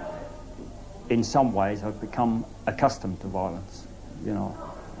 in some ways, I've become accustomed to violence, you know.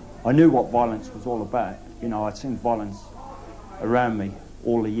 I knew what violence was all about. You know, I'd seen violence around me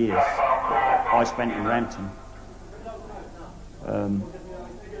all the years I spent in Rampton.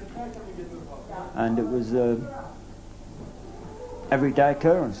 And it was everyday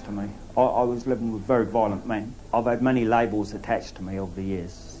occurrence to me. I was living with very violent men. I've had many labels attached to me over the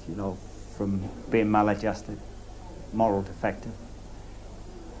years, you know, from being maladjusted, moral defective,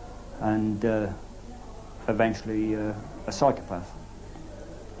 and eventually a psychopath.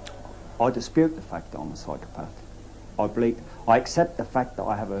 I dispute the fact that I'm a psychopath. I accept the fact that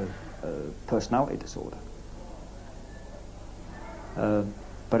I have a personality disorder.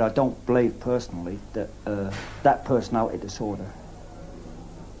 But I don't believe personally that that personality disorder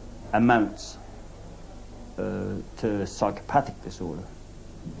amounts to psychopathic disorder.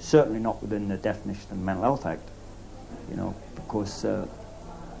 Certainly not within the definition of the Mental Health Act, you know, because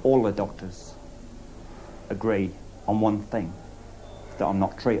all the doctors agree on one thing, that I'm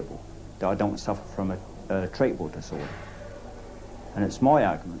not treatable, that I don't suffer from a treatable disorder. And it's my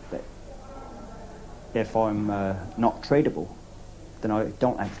argument that if I'm not treatable, then I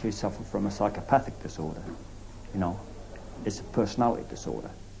don't actually suffer from a psychopathic disorder, you know. It's a personality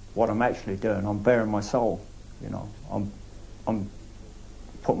disorder. What I'm actually doing, I'm bearing my soul, you know. I'm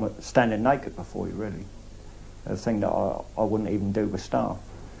standing naked before you, really. A thing that I wouldn't even do with staff,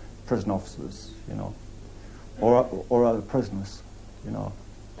 prison officers, you know, or other prisoners, you know.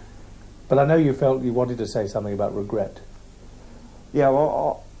 But I know you felt you wanted to say something about regret. Yeah,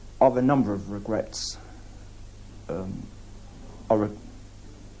 well, I have a number of regrets. I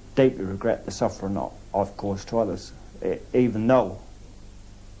deeply regret the suffering I've caused to others, even though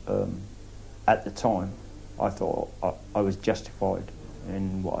at the time I thought I was justified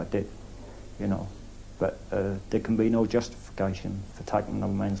in what I did, you know. But there can be no justification for taking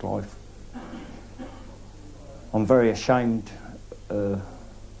another man's life. I'm very ashamed of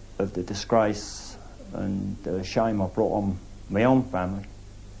the disgrace and shame I brought on my own family,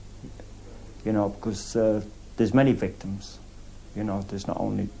 you know, because there's many victims. You know, there's not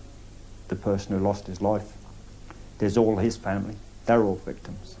only the person who lost his life, there's all his family, they're all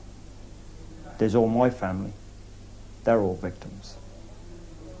victims. There's all my family, they're all victims.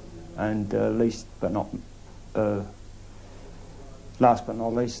 And last but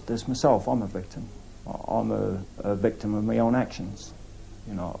not least, there's myself. I'm a victim. I'm a victim of my own actions.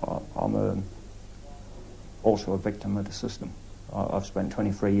 You know, I'm also a victim of the system. I've spent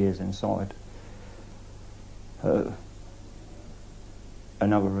 23 years inside.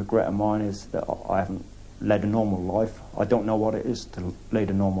 Another regret of mine is that I haven't led a normal life. I don't know what it is to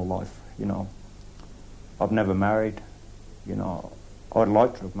lead a normal life, you know. I've never married, you know. I'd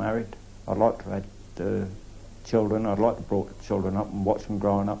like to have married. I'd like to have had children. I'd like to brought the children up and watch them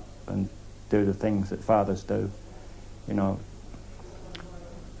growing up and do the things that fathers do, you know.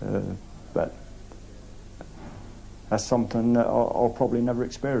 But that's something that I'll probably never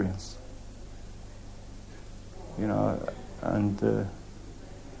experience, you know, and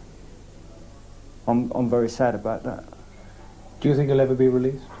I'm very sad about that. Do you think you'll ever be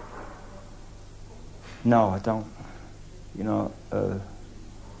released? No, I don't. You know,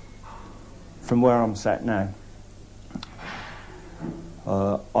 from where I'm sat now,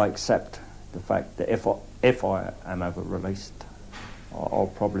 I accept the fact that if I am ever released,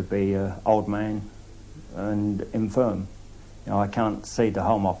 I'll probably be an old man and infirm. You know, I can't see the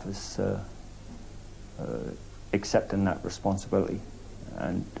Home Office accepting that responsibility,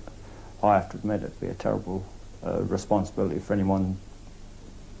 and I have to admit it'd be a terrible responsibility for anyone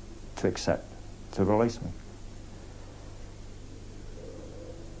to accept to release me.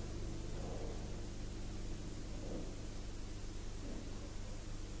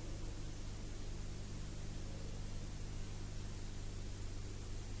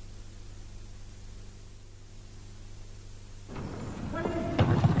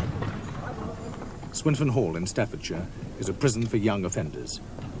 Swinfen Hall in Staffordshire is a prison for young offenders.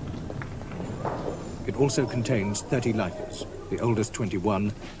 It also contains 30 lifers, the oldest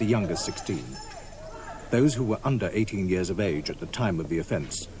 21, the youngest 16. Those who were under 18 years of age at the time of the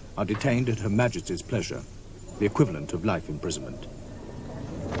offence are detained at Her Majesty's pleasure, the equivalent of life imprisonment.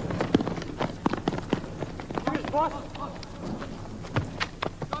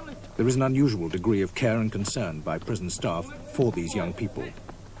 There is an unusual degree of care and concern by prison staff for these young people,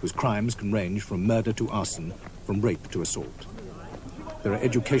 whose crimes can range from murder to arson, from rape to assault. There are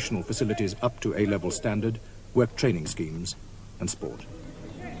educational facilities up to A-level standard, work training schemes, and sport.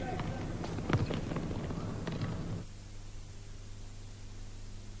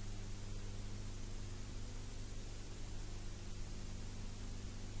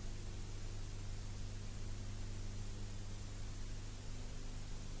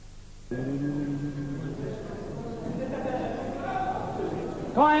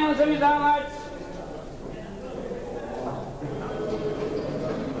 Come on, hands up, down, lads.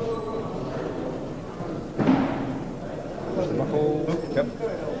 Yep.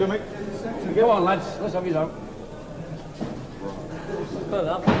 Good, mate. Go on, lads. Let's have you down.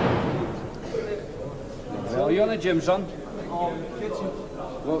 Well, you on the gym, son?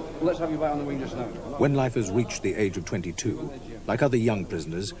 Well, let's have you back on the wing just now. When lifers reach the age of 22, like other young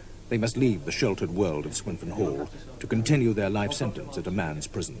prisoners, they must leave the sheltered world of Swinfen Hall to continue their life sentence at a man's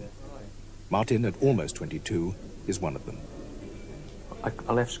prison. Martin, at almost 22, is one of them.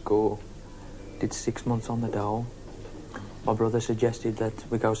 I left school, did 6 months on the dole. My brother suggested that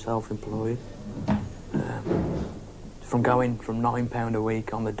we go self-employed. From going from £9 a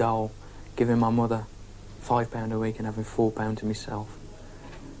week on the dole, giving my mother £5 a week and having £4 to myself.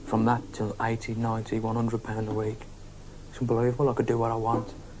 From that till 80, 90, £100 a week. It's unbelievable. I could do what I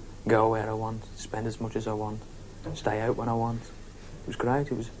want, go where I want, spend as much as I want, stay out when I want. It was great.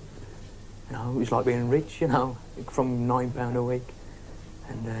 It was, you know, it was like being rich, you know, from £9 a week.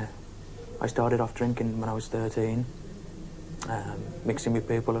 And I started off drinking when I was 13, mixing with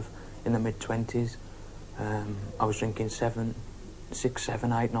people in the mid-20s. I was drinking 6,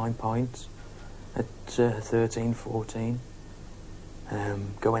 7, 8, 9 pints at 13, 14.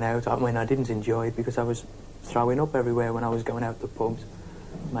 Going out, I mean, I didn't enjoy it because I was throwing up everywhere when I was going out to the pubs,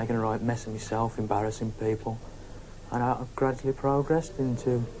 making a right mess of myself, embarrassing people. And I gradually progressed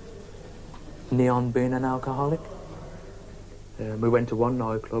into Neon being an alcoholic. We went to one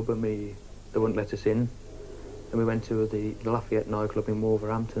nightclub and they wouldn't let us in. And we went to the Lafayette nightclub in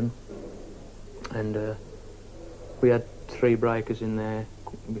Wolverhampton. And we had 3 breakers in there,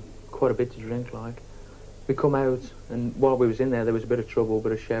 quite a bit to drink, like. We come out, and while we was in there was a bit of trouble, a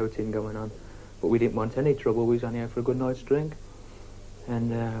bit of shouting going on. But we didn't want any trouble, we was only out for a good night's drink.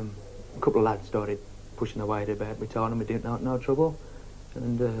 And a couple of lads started pushing away about. We told them we didn't want no trouble.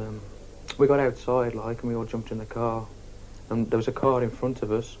 And we got outside, like, and we all jumped in the car. And there was a car in front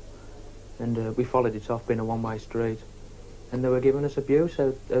of us, and we followed it off, being a one-way street. And they were giving us abuse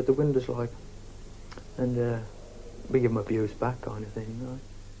out the windows, like. And we give them abuse back, kind of thing, right?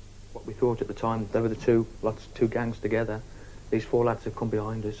 What we thought at the time, they were the two gangs together. These 4 lads had come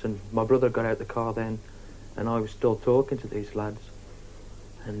behind us, and my brother got out the car then, and I was still talking to these lads.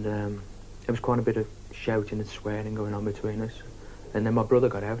 And there was quite a bit of shouting and swearing going on between us. And then my brother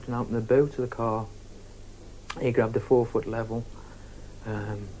got out and opened the boot of the car. He grabbed a 4-foot level.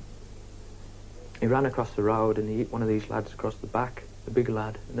 He ran across the road and he hit one of these lads across the back, the big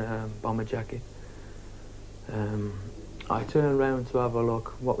lad in a bomber jacket. I turned around to have a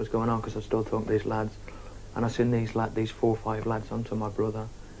look what was going on, because I was still talking to these lads, and I seen these 4 or 5 lads onto my brother.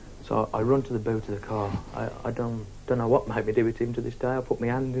 So I run to the boot of the car. I don't know what made me do it even to this day. I put my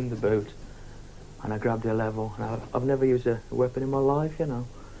hand in the boot and I grabbed a level. And I've never used a weapon in my life, you know.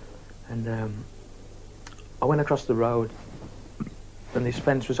 And I went across the road, and this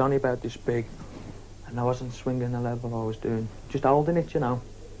fence was only about this big, and I wasn't swinging the level, I was doing just holding it, you know.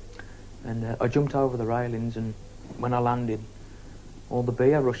 And I jumped over the railings, and when I landed, all the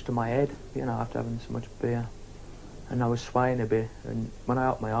beer rushed to my head, you know, after having so much beer. And I was swaying a bit, and when I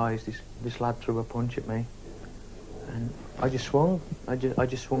opened my eyes, this lad threw a punch at me. And I just swung. I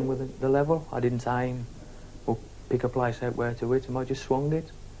just swung with the level. I didn't aim or pick a place out where to hit him. I just swung it.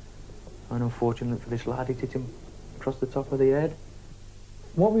 And unfortunately for this lad, it hit him across the top of the head.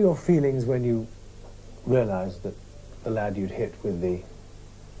 What were your feelings when you realised that the lad you'd hit with the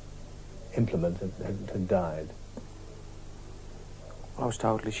implement had died? I was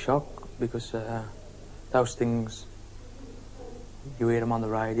totally shocked, because those things, you hear them on the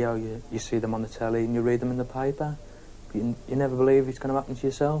radio, you see them on the telly, and you read them in the paper. But you never believe it's going to happen to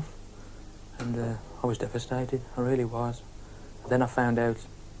yourself. And I was devastated, I really was. Then I found out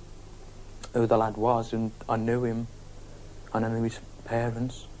who the lad was, and I knew him, and I knew his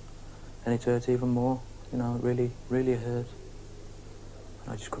parents, and it hurt even more. You know, it really, really hurt.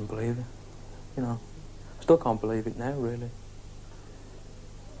 And I just couldn't believe it. You know, I still can't believe it now, really.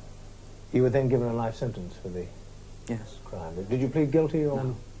 You were then given a life sentence for the crime. Did you plead guilty, or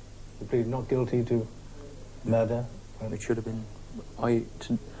you plead not guilty to murder? It should have been.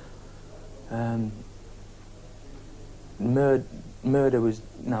 Murder was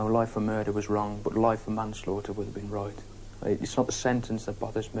life for murder was wrong, but life for manslaughter would have been right. It's not the sentence that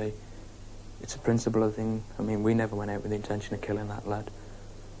bothers me. It's a principle of the thing. I mean, we never went out with the intention of killing that lad.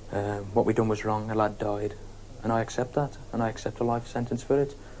 What we done was wrong. A lad died, and I accept that, and I accept a life sentence for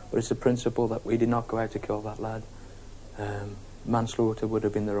it. But it's a principle that we did not go out to kill that lad. Manslaughter would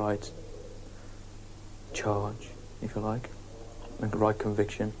have been the right charge, if you like, and the right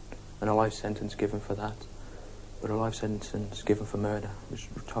conviction, and a life sentence given for that. But a life sentence given for murder was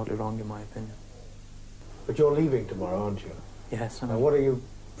totally wrong, in my opinion. But you're leaving tomorrow, aren't you? Yes. Now, what do you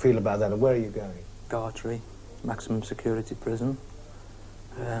feel about that, and where are you going? Gartree, maximum security prison.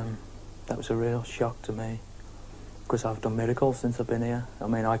 That was a real shock to me, because I've done miracles since I've been here. I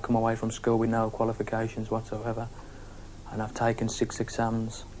mean, I come away from school with no qualifications whatsoever, and I've taken 6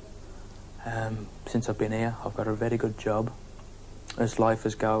 exams. Since I've been here, I've got a very good job. As life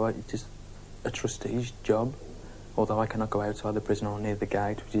as go, it is a trustee's job, although I cannot go outside the prison or near the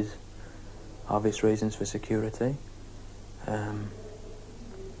gate, which is obvious reasons for security. And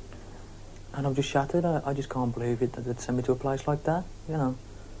I'm just shattered. I just can't believe it that they'd send me to a place like that, you know.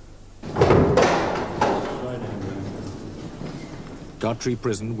 Gartree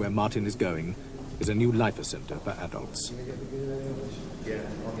Prison, where Martin is going, is a new lifer centre for adults.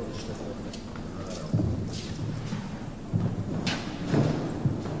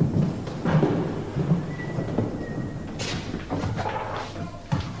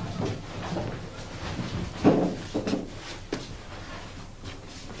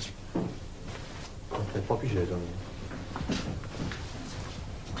 Poppy shade on.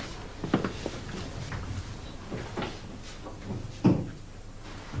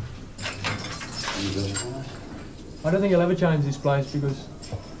 I don't think I'll ever change this place, because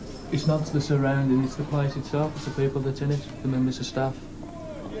it's not the surrounding, it's the place itself, it's the people that's in it, the members of staff.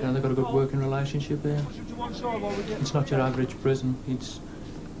 You know, they've got a good working relationship here. It's not your average prison.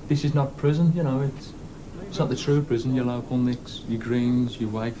 This is not prison, you know, it's not the true prison, your local Nicks, your Greens,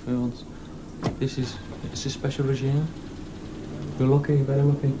 your Wakefields. It's a special regime. You're lucky, you're very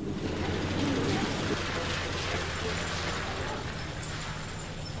lucky.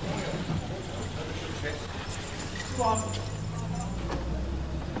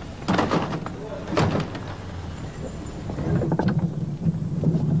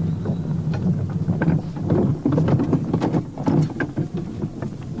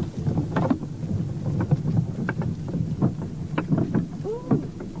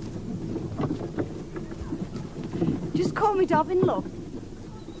 Just call me Dobbin, love.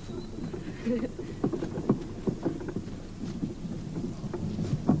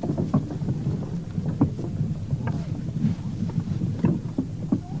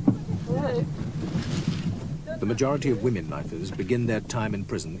 The majority of women lifers begin their time in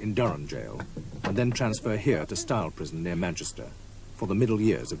prison in Durham Jail and then transfer here to Style Prison near Manchester for the middle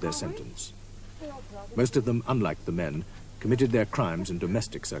years of their sentence. Most of them, unlike the men, committed their crimes in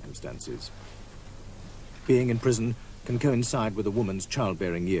domestic circumstances. Being in prison can coincide with a woman's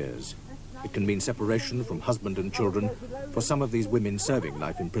childbearing years. It can mean separation from husband and children. For some of these women serving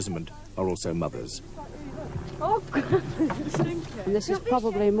life imprisonment are also mothers. And this is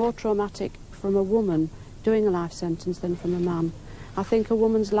probably more traumatic from a woman doing a life sentence than from a man. I think a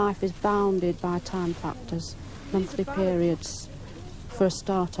woman's life is bounded by time factors, monthly periods for a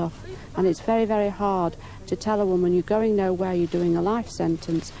start off, and it's very, very hard to tell a woman you're going nowhere, you're doing a life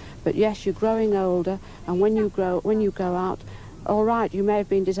sentence, but yes, you're growing older, and when you go out, all right, you may have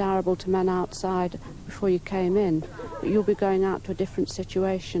been desirable to men outside before you came in, but you'll be going out to a different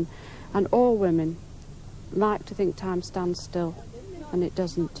situation. And all women like to think time stands still, and it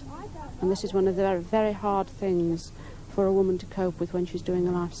doesn't. And this is one of the very, very hard things for a woman to cope with when she's doing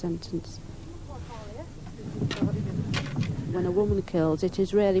a life sentence. When a woman kills, it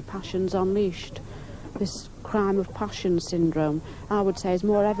is really passions unleashed. This crime of passion syndrome, I would say, is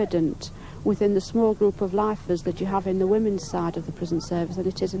more evident within the small group of lifers that you have in the women's side of the prison service than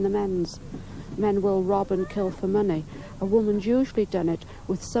it is in the men's. Men will rob and kill for money. A woman's usually done it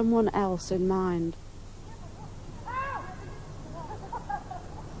with someone else in mind.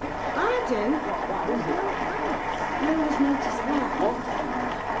 I do. No one's noticed that.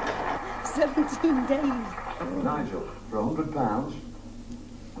 17 days. Nigel, for £100,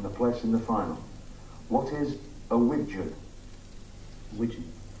 and a place in the final. What is a widgeon? Widgeon.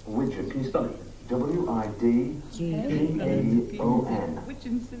 Widgeon. Can you spell it? W-I-D-G-E-O-N.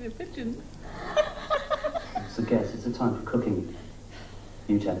 Widgeon's in a pigeon. It's a guess. It's a type of cooking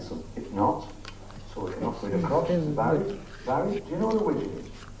utensil. If not, so we can offer it across. Barry, do you know what a widgeon is?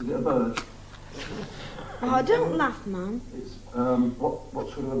 Is it a bird? Oh, don't laugh, man. It's, what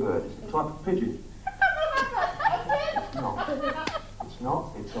sort of a bird is it? A type of pigeon? It's not. It's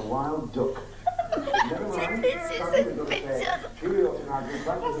not. It's a wild duck. Never mind. This is a pigeon. Cheerio tonight. The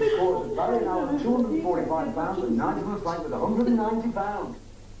bank of the scores at Barry now with £245 and Nigel Frank with £190.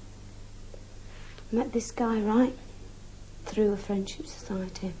 Met this guy, right? Through a friendship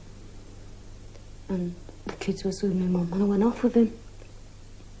society. And the kids was with my mum and I went off with him.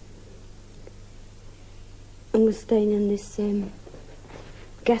 And we're staying in this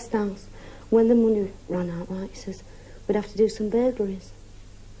guest house. When the money ran out, right, he says, we'd have to do some burglaries.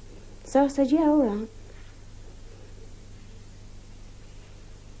 So I said, yeah, all right.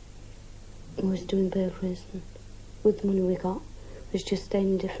 We was doing burglaries, and with the money we got, we was just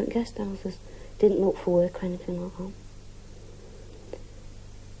staying in different guest houses. Didn't look for work or anything like that.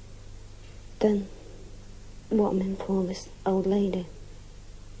 Then, what I'm in for, this old lady.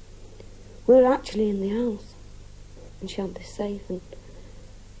 We were actually in the house, and she had this safe, and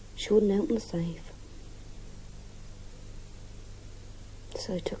she wouldn't open the safe.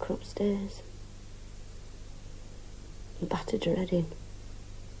 So I took her upstairs and battered her head in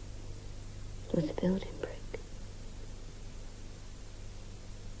with a building brick.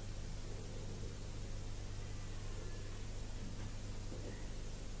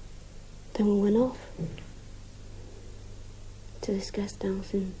 Then we went off to this guest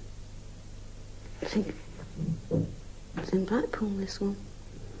house in, I think it's in Blackpool, this one.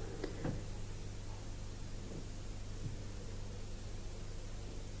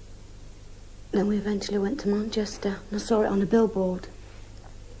 Then we eventually went to Manchester and I saw it on a billboard.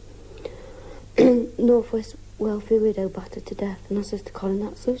 North West Wealthy widow battered to death. And I says to Colin,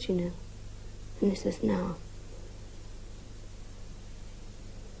 that suits you now? And he says, no.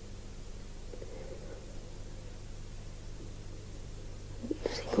 I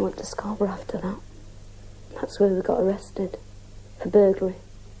think I went to Scarborough after that. That's where we got arrested for burglary.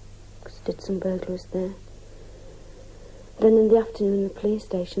 Because we did some burglaries there. Then in the afternoon, the police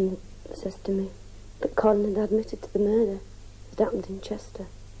station says to me that Colin had admitted to the murder that happened in Chester.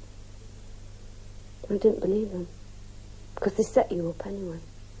 I didn't believe them, because they set you up anyway.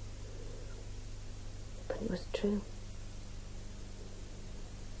 But it was true.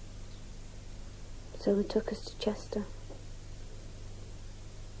 So they took us to Chester.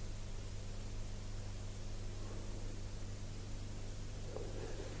 I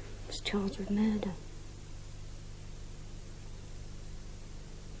was charged with murder.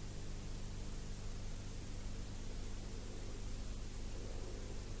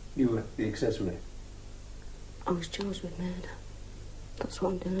 You were the accessory? I was charged with murder. That's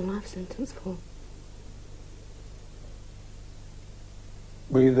what I'm doing a life sentence for.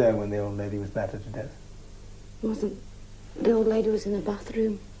 Were you there when the old lady was battered to death? I wasn't. The old lady was in the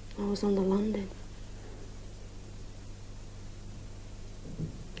bathroom. I was on the landing.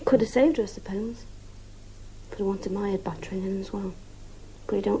 Could have saved her, I suppose. Could have wanted my head battering in as well.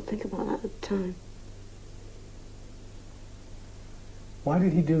 But you don't think about that at the time. Why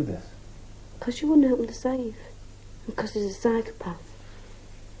did he do this? Because you wouldn't open the safe. And because he's a psychopath.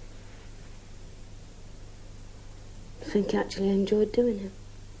 I think he actually enjoyed doing it.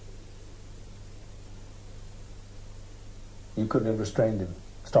 You couldn't have restrained him,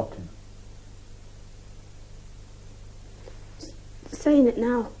 stopped him. Saying it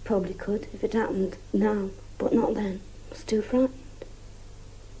now, probably could, if it happened now, but not then. I was too frightened.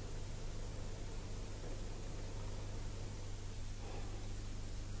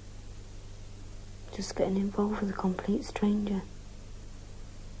 Just getting involved with a complete stranger.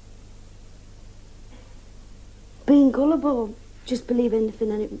 Being gullible, just believe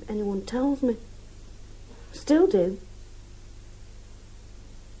anything anyone tells me. Still do.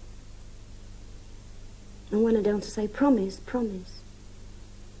 And when I don't say promise, promise.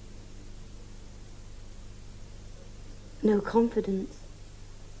 No confidence.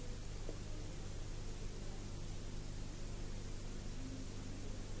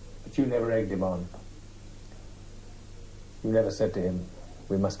 But you never egged him on. You never said to him,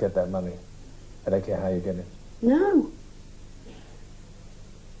 we must get that money. I don't care how you get it. No.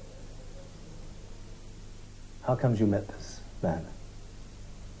 How comes you met this man?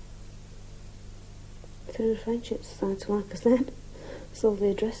 Through the Friendship Society, like I said. Saw the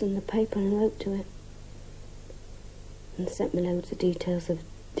address in the paper and I wrote to it. And sent me loads of details of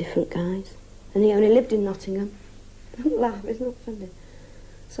different guys. And he only lived in Nottingham. Don't laugh, it's not funny.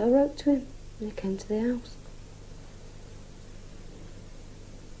 So I wrote to him and he came to the house.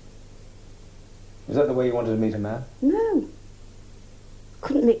 Was that the way you wanted to meet a man? No.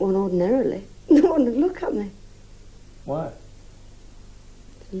 Couldn't meet one ordinarily. No one would look at me. Why?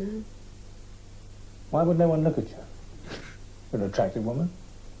 No. Why would no one look at you? You're an attractive woman.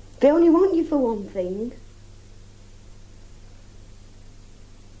 They only want you for one thing.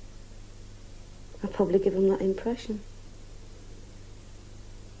 I'd probably give them that impression.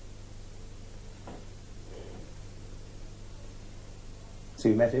 So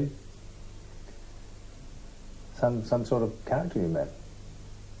you met him? Some sort of character you met?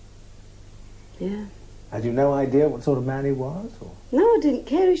 Yeah. Had you no idea what sort of man he was? Or? No, I didn't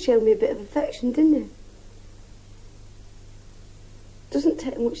care. He showed me a bit of affection, didn't he? Doesn't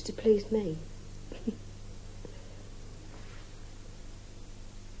take much to please me.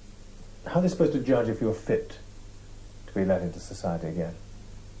 How are they supposed to judge if you're fit to be let into society again?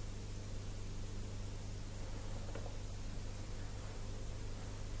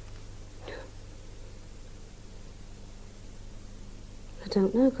 I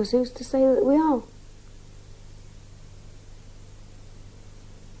don't know, because who's to say that we are?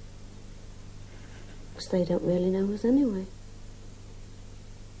 Because they don't really know us anyway.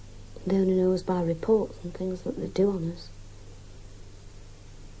 They only know us by reports and things that they do on us.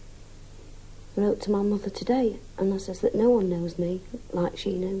 I wrote to my mother today and I says that no one knows me like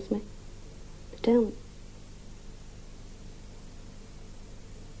she knows me. They don't.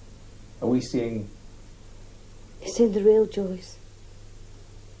 Are we seeing... You've seen the real Joyce.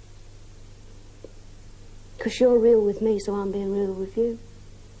 Because you're real with me, so I'm being real with you.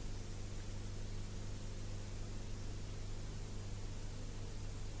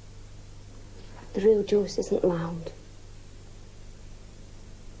 The real Joyce isn't loud.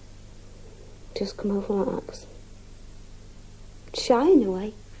 Just come over like that, 'cause I'm shy in a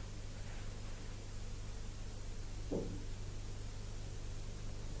way.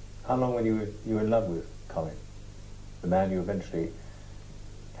 How long were you in love with Colin? The man you eventually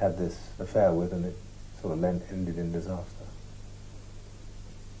had this affair with and it sort of ended in disaster?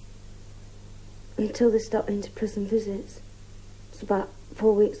 Until they stopped into prison visits. It's about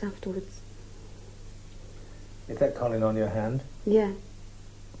 4 weeks afterwards. Is that Colin on your hand? Yeah.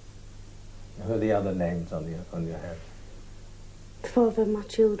 Who are the other names on your hand? The father of my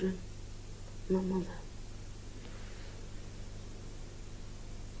children. My mother.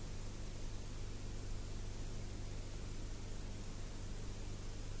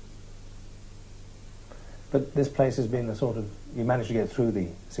 But this place has been a sort of... You managed to get through the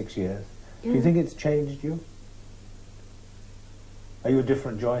 6 years. Yeah. Do you think it's changed you? Are you a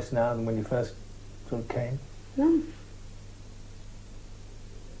different Joyce now than when you first sort of came? No.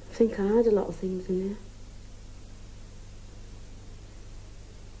 I think I had a lot of things in there.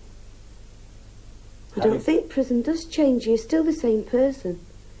 I don't think prison does change you. You're still the same person.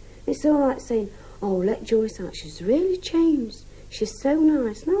 It's all like saying, oh, let Joyce out. She's really changed. She's so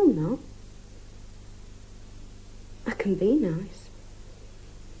nice. No, I'm not. I can be nice.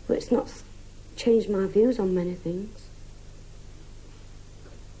 But it's not changed my views on many things.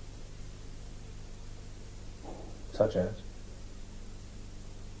 Such as?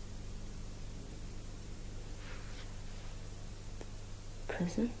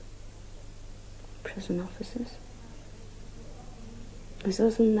 Prison officers. There's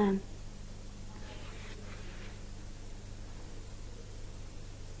us and them.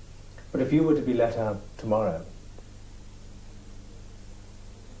 But if you were to be let out tomorrow,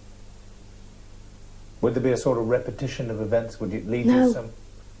 would there be a sort of repetition of events? Would it lead you some...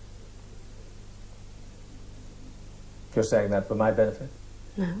 You're saying that for my benefit?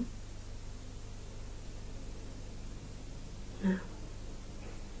 No. No.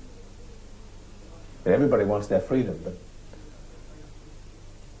 Everybody wants their freedom, but...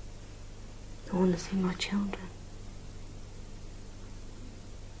 I want to see my children.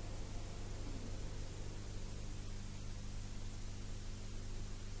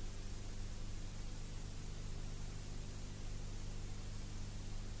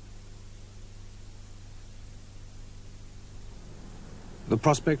 The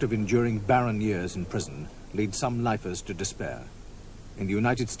prospect of enduring barren years in prison leads some lifers to despair. In the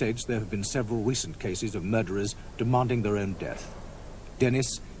United States, there have been several recent cases of murderers demanding their own death.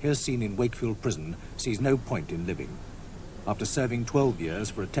 Dennis, here seen in Wakefield Prison, sees no point in living. After serving 12 years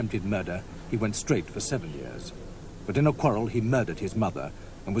for attempted murder, he went straight for 7 years. But in a quarrel, he murdered his mother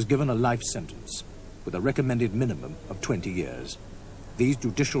and was given a life sentence, with a recommended minimum of 20 years. These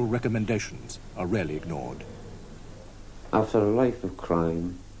judicial recommendations are rarely ignored. After a life of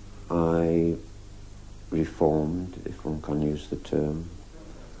crime, I reformed, if one can use the term,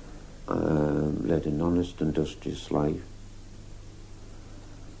 led an honest, industrious life.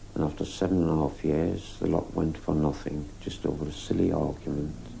 And after 7.5 years, the lot went for nothing, just over a silly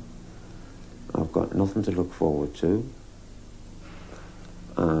argument. I've got nothing to look forward to.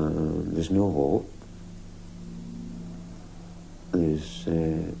 There's no hope. There's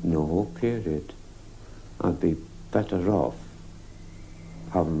no hope, period. I'd be better off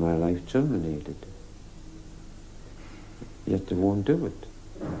having my life terminated. Yet they won't do it.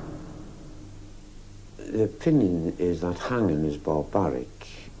 The opinion is that hanging is barbaric,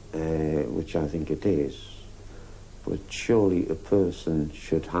 which I think it is. But surely a person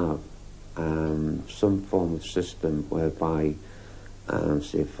should have some form of system whereby,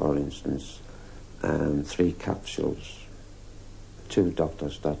 say for instance, 3 capsules, 2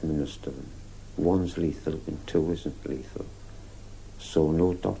 doctors to administer them. 1's lethal and 2 isn't lethal. So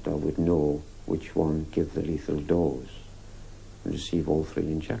no doctor would know which one give the lethal dose and receive all 3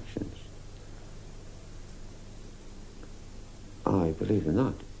 injections. I believe in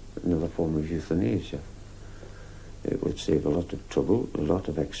that. Another form of euthanasia. It would save a lot of trouble, a lot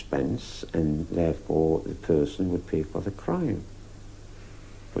of expense, and therefore the person would pay for the crime.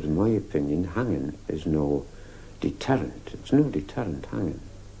 But in my opinion, hanging is no deterrent. It's no deterrent, hanging.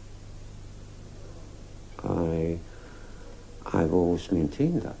 I've always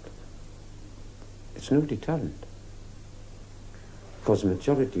maintained that. It's no deterrent. Because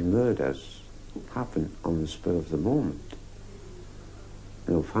majority murders happen on the spur of the moment.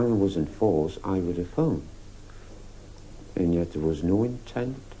 Now, if hanging was in force, I would have hung. And yet there was no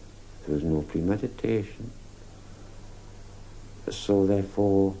intent, there was no premeditation. So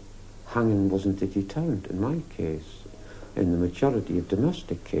therefore, hanging wasn't a deterrent in my case. In the majority of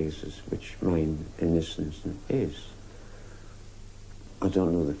domestic cases, which mine, in this instance, is. I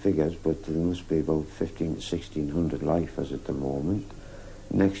don't know the figures, but there must be about 1,500 to 1,600 lifers at the moment.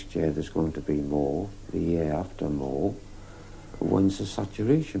 Next year there's going to be more, the year after more. When's the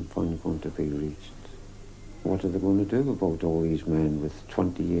saturation point going to be reached? What are they going to do about all these men with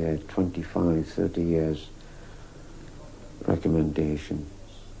 20 years, 25, 30 years recommendations?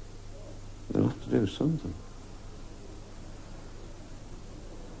 They'll have to do something.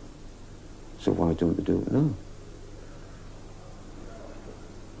 So why don't they do it now?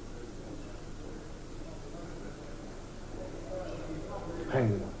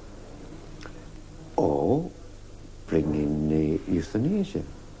 Hang. Or bring in euthanasia.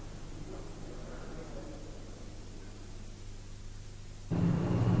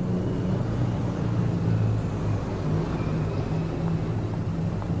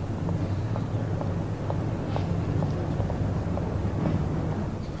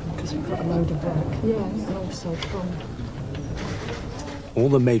 Because we've got a load of work. Yeah, and also from... All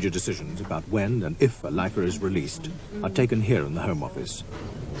the major decisions about when and if a lifer is released are taken here in the Home Office.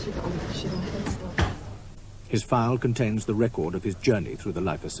 His file contains the record of his journey through the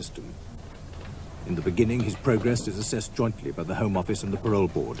lifer system. In the beginning, his progress is assessed jointly by the Home Office and the Parole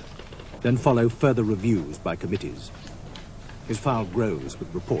Board. Then follow further reviews by committees. His file grows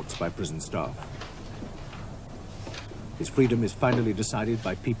with reports by prison staff. His freedom is finally decided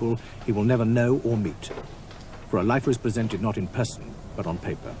by people he will never know or meet. For a lifer is presented not in person, but on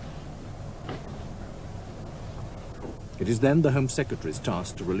paper. It is then the Home Secretary's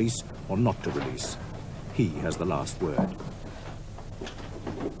task to release or not to release. He has the last word.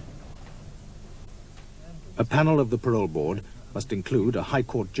 A panel of the Parole Board must include a High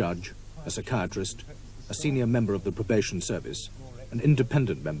Court judge, a psychiatrist, a senior member of the Probation Service, an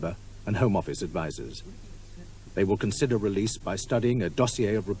independent member, and Home Office advisors. They will consider release by studying a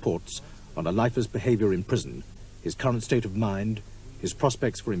dossier of reports on a lifer's behavior in prison, his current state of mind, his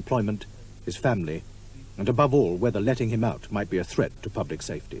prospects for employment, his family, and above all, whether letting him out might be a threat to public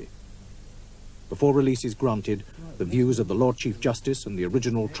safety. Before release is granted, the views of the Lord Chief Justice and the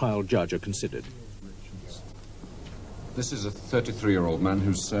original trial judge are considered. This is a 33-year-old man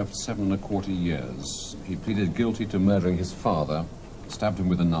who's served 7¼ years. He pleaded guilty to murdering his father, stabbed him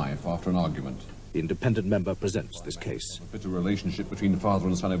with a knife after an argument. The independent member presents this case. A bitter relationship between father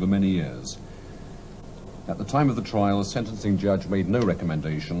and son over many years. At the time of the trial, the sentencing judge made no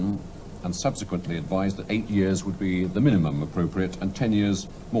recommendation and subsequently advised that 8 years would be the minimum appropriate and 10 years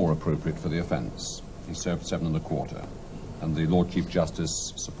more appropriate for the offence. He served 7¼ and the Lord Chief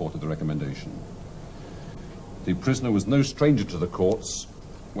Justice supported the recommendation. The prisoner was no stranger to the courts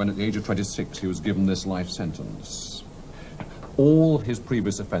when at the age of 26 he was given this life sentence. All his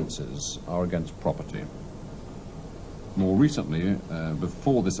previous offences are against property. More recently,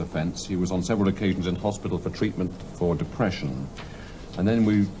 before this offence, he was on several occasions in hospital for treatment for depression. And then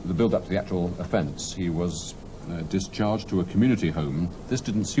the build-up to the actual offence, he was discharged to a community home. This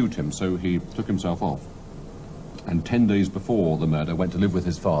didn't suit him, so he took himself off. And 10 days before the murder, went to live with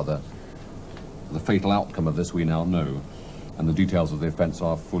his father. The fatal outcome of this we now know, and the details of the offence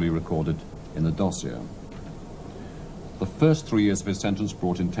are fully recorded in the dossier. The first 3 years of his sentence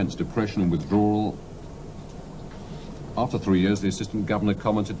brought intense depression and withdrawal. After 3 years, the Assistant Governor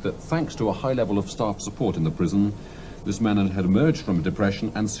commented that thanks to a high level of staff support in the prison, this man had emerged from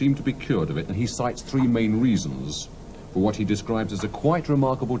depression and seemed to be cured of it, and he cites 3 main reasons for what he describes as a quite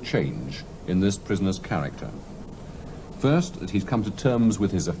remarkable change in this prisoner's character. First, that he's come to terms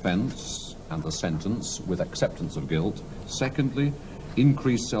with his offence and the sentence with acceptance of guilt. Secondly,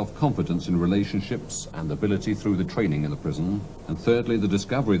 increased self-confidence in relationships and ability through the training in the prison. And thirdly, the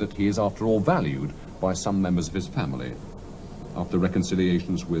discovery that he is, after all, valued by some members of his family, after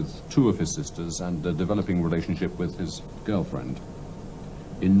reconciliations with 2 of his sisters and a developing relationship with his girlfriend.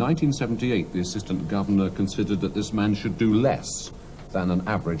 In 1978, the Assistant Governor considered that this man should do less than an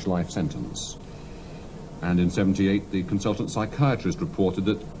average life sentence. And in 78, the consultant psychiatrist reported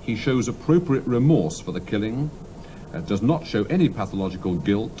that he shows appropriate remorse for the killing, does not show any pathological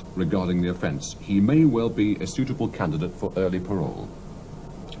guilt regarding the offence. He may well be a suitable candidate for early parole.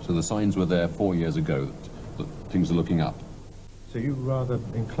 So the signs were there 4 years ago that things are looking up. So you rather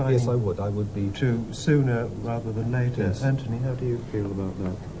inclined... Yes, I would. I would be... ...to sooner rather than later. Yes. Anthony, how do you feel about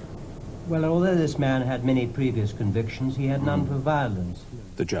that? Well, although this man had many previous convictions, he had none for violence.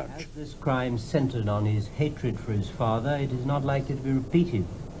 The judge. As this crime centred on his hatred for his father, it is not likely to be repeated.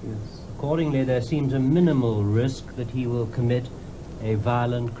 Yes. Accordingly, there seems a minimal risk that he will commit a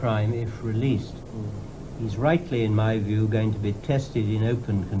violent crime if released. He's rightly, in my view, going to be tested in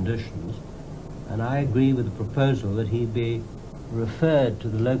open conditions, and I agree with the proposal that he be referred to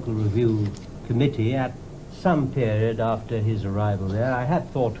the local review committee at some period after his arrival there. I had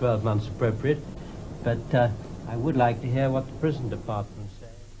thought 12 months appropriate, but I would like to hear what the prison department say.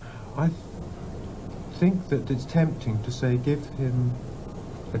 I think that it's tempting to say give him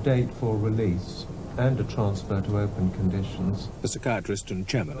a date for release and a transfer to open conditions. The psychiatrist and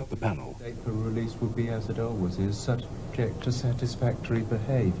chairman of the panel. The date for release would be, as it always is, subject to satisfactory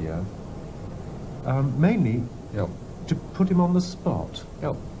behaviour. Mainly to put him on the spot.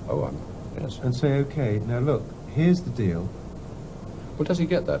 Yes. Yes. And say, OK, now look, here's the deal. Well, does he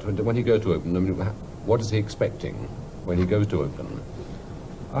get that when he goes to open? I mean, what is he expecting when he goes to open?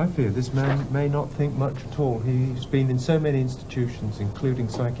 I fear this man may not think much at all. He's been in so many institutions, including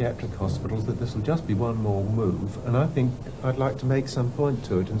psychiatric hospitals, that this will just be one more move. And I think I'd like to make some point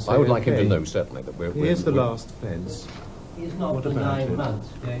to it and say, I would like him to know, certainly, that here's the last offence. He's not for 9 months,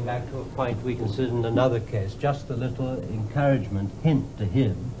 going back to a point we considered in another case, just a little encouragement, hint to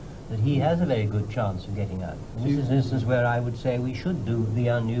him that he has a very good chance of getting out. And this is an instance where I would say we should do the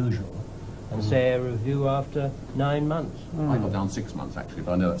unusual and say a review after 9 months. I got down 6 months, actually,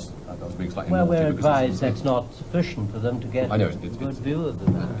 but I know that was being slightly well, naughty we're because advised that's not sufficient for them to get a good view of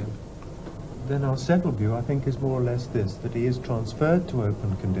the man. Then our settled view, I think, is more or less this, that he is transferred to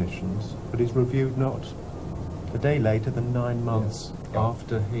open conditions, but is reviewed not a day later than 9 months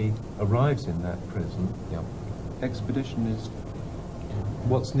after he arrives in that prison. Expedition is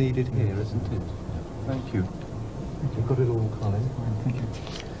what's needed here, isn't it? Thank you. You've got it all, Colin. Thank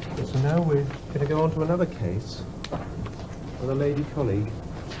you. So now we're going to go on to another case with a lady colleague.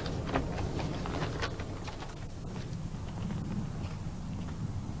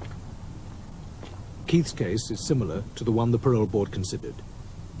 Keith's case is similar to the one the parole board considered.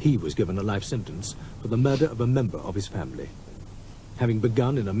 He was given a life sentence for the murder of a member of his family. Having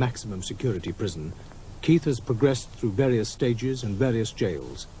begun in a maximum security prison, Keith has progressed through various stages and various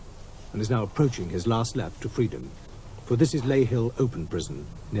jails and is now approaching his last lap to freedom. For this is Ley Hill Open Prison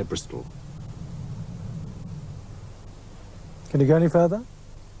near Bristol. Can you go any further?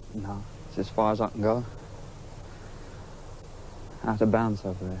 No, it's as far as I can go. Out of bounds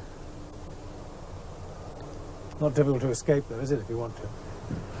over there. Not difficult to escape, though, is it, if you want to?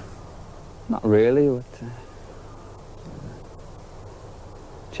 Not really, but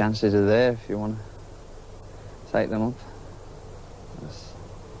chances are there if you want to take them up. There's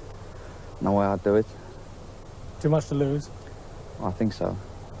no way I'd do it. Too much to lose? Well, I think so.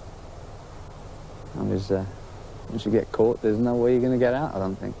 And once you get caught, there's no way you're going to get out, I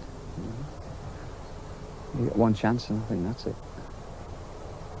don't think. You get one chance, and I think that's it.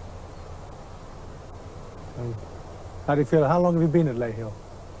 How do you feel? How long have you been at Ley Hill?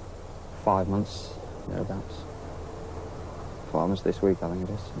 5 months, thereabouts. 5 months this week, I think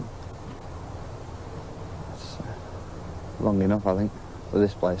it is. It's long enough, I think, for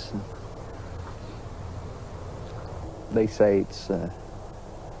this place. They say it's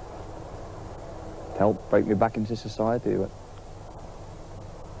help break me back into society, but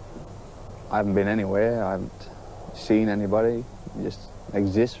I haven't been anywhere, I haven't seen anybody, just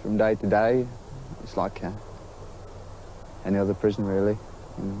exist from day to day. It's like any other prison, really.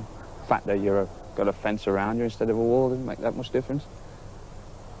 And the fact that you've got a fence around you instead of a wall doesn't make that much difference.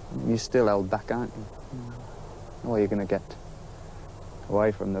 You're still held back, aren't you? Or you're going to get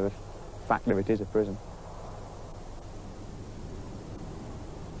away from the fact that it is a prison.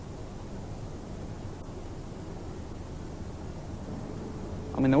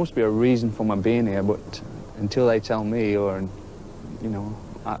 I mean, there must be a reason for my being here, but until they tell me, or, you know,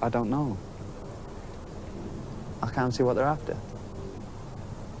 I don't know. I can't see what they're after.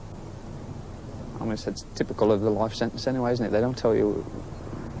 I mean, it's typical of the life sentence anyway, isn't it? They don't tell you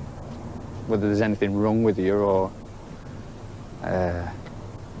whether there's anything wrong with you or,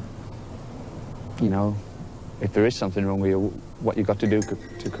 you know, if there is something wrong with you, what you've got to do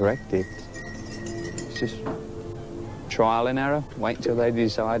to correct it. It's just trial and error. Wait until they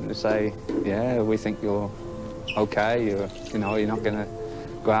decide and say, yeah, we think you're okay, you know, you're not going to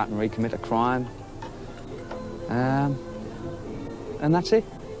go out and recommit a crime. And that's it.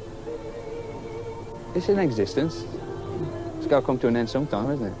 It's in existence. It's got to come to an end sometime,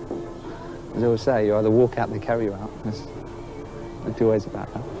 isn't it? As I always say, you either walk out, they carry you out. There's two ways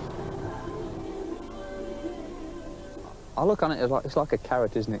about that. I look on it as like, it's like a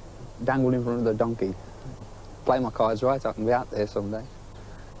carrot, isn't it? Dangled in front of the donkey. Play my cards right, I can be out there someday.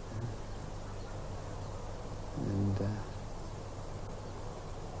 And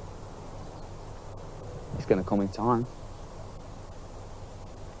it's going to come in time.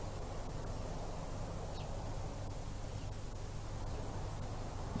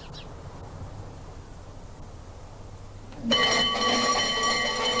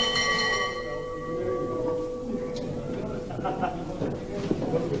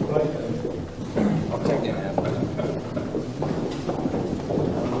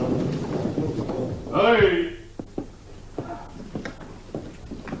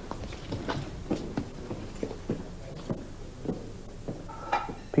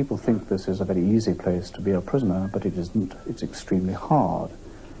 People think this is a very easy place to be a prisoner, but it isn't. It's extremely hard.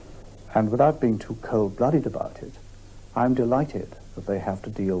 And without being too cold-blooded about it, I'm delighted that they have to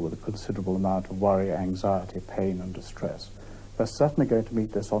deal with a considerable amount of worry, anxiety, pain and distress. They're certainly going to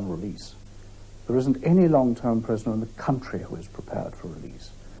meet this on release. There isn't any long-term prisoner in the country who is prepared for release.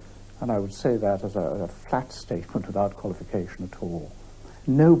 And I would say that as a flat statement without qualification at all.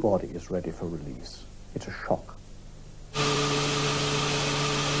 Nobody is ready for release. It's a shock.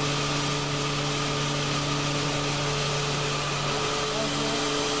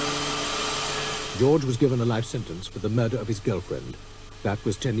 George was given a life sentence for the murder of his girlfriend. That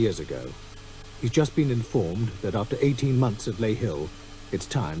was 10 years ago. He's just been informed that after 18 months at Ley Hill, it's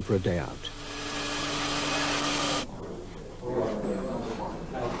time for a day out.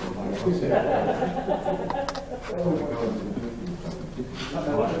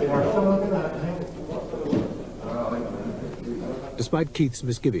 Despite Keith's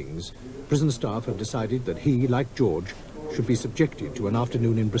misgivings, prison staff have decided that he, like George, should be subjected to an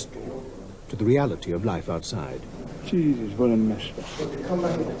afternoon in Bristol, to the reality of life outside. Jesus, what a mess.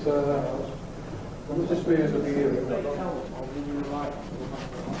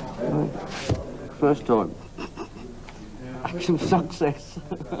 First time. Action success.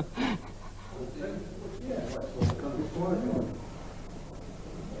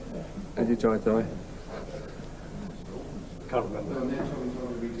 How did you try it, Di? Can't remember.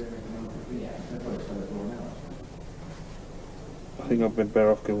 I think I've been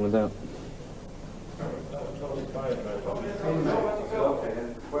better off going without.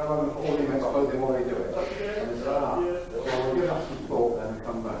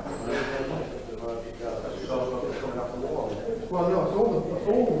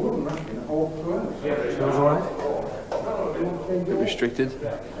 Bit restricted.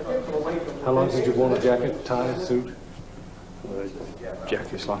 How long did you wear the jacket, tie, suit?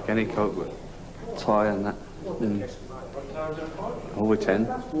 Jacket's like any coat, but tie and that. Over 10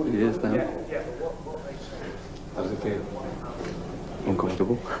 years now. How does it feel?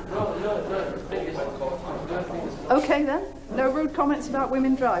 Uncomfortable. Okay then, no rude comments about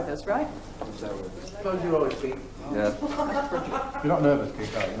women drivers, right? Close your eyes, Keith. Yeah. You're not nervous,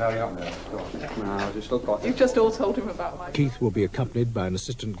 Keith, are you? No, you're not nervous. Go on. No, I just look like... You've just all told him about my... Keith will be accompanied by an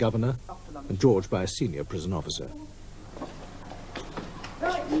assistant governor and George by a senior prison officer.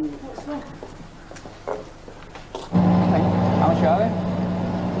 Right, what's that? How much are they?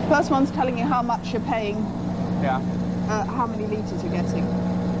 The first one's telling you how much you're paying. Yeah. How many litres you're getting.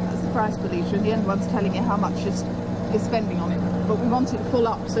 That's the price per litre, and the end one's telling you how much you're spending on it. But we want it full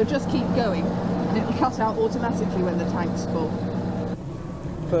up, so just keep going. And it'll cut out automatically when the tank's full.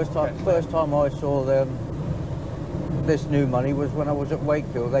 First time I saw this new money was when I was at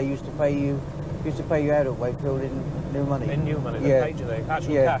Wakefield. They used to pay you out at Wakefield in new money. In new money, yeah. they paid you the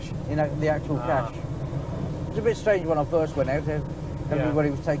actual yeah. cash? The actual cash. It was a bit strange when I first went out. Everybody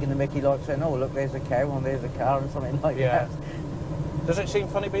was taking the mickey, like saying, "Oh, look, there's a cow and there's a car," and something like that. Does it seem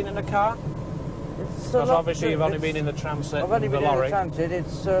funny being in a car? Because obviously you've only been in the transit. I've only and the been lorry. in the transit. It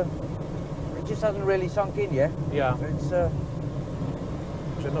just hasn't really sunk in yet. Yeah. So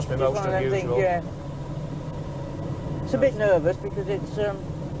it must be it's most one of them unusual. things, yeah. It's a bit nervous because it's, the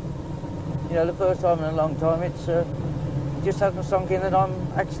first time in a long time. It just hasn't sunk in that I'm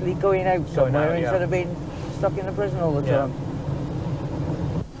actually going out somewhere instead of being stuck in the prison all the time.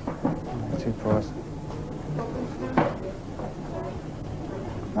 Too price.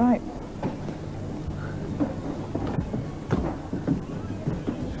 Right.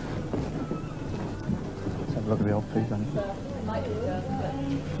 Let's have a look at the old fees then.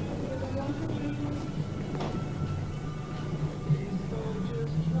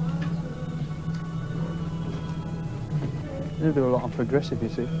 They do a lot on progressive, you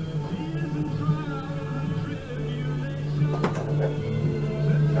see.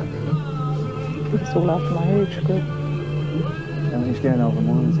 It's all after my age group. And he's going over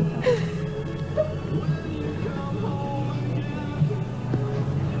more, is it?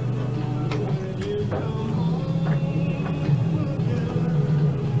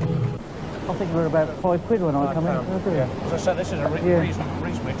 I think we're about £5 when I come in. As I said, this is a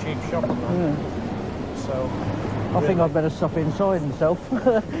reasonably cheap shop. Yeah. So I think I'd better stop inside myself.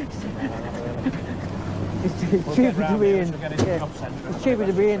 It's cheaper to be in. It's cheaper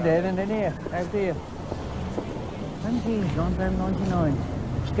to be in there than in here, out here. £19, £9.99.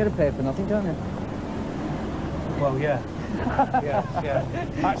 Just get a pair for nothing, don't you? Well, yeah. yeah.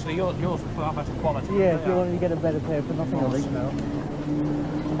 Actually, yours will have better quality. Yeah, if you want to get a better pair for nothing, I think.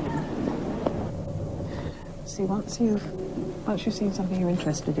 See, once you've seen something you're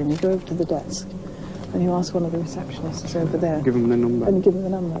interested in, you go over to the desk and you ask one of the receptionists over there. Give them the number. And you give them the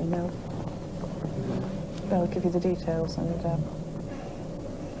number and they'll give you the details and...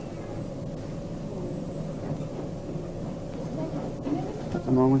 At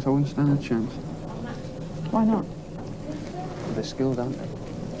the moment, I wouldn't stand a chance. Why not? They're skilled, aren't they?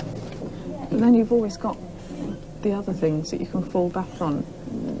 But then you've always got the other things that you can fall back on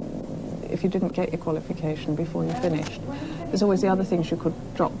if you didn't get your qualification before you finished. There's always the other things you could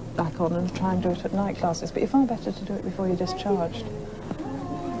drop back on and try and do it at night classes, but you find better to do it before you're discharged.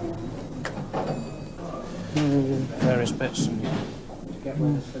 Various bits and get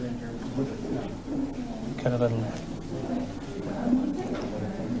a little.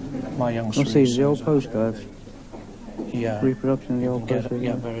 My young What's these, the old postcards? Yeah. Reproduction of the old postcards.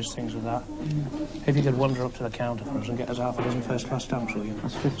 Yeah, various things with that. If you could wander up to the counter for us and get us half a dozen first-class stamps, will you?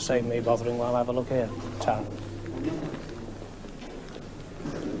 Save me bothering while I have a look here. Tan.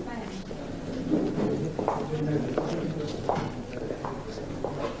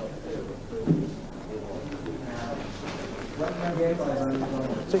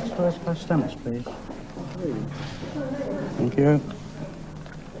 Six first-class stamps, please. Thank you.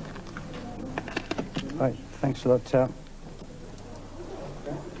 Right, thanks a lot, Tom.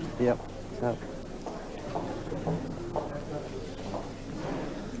 Yep, Tom.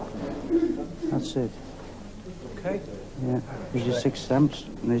 That's it. Okay. Yeah, there's your 6 stamps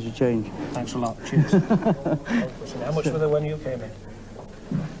and there's your change. Thanks a lot. Cheers. How much were they when you came in?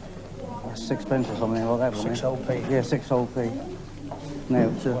 6 pence or something like that, wasn't it? 6 old p. Yeah, 6 old p. Now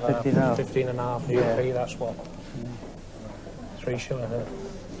it's 15 and a half. 15 and a half new p, that's what? 3 shillings, isn't it?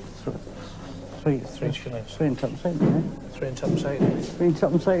 3 shillings. 3 and tuppence, ain't it? 3 and tuppence, ain't it? 3 and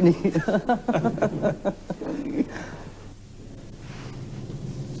tuppence, ain't it?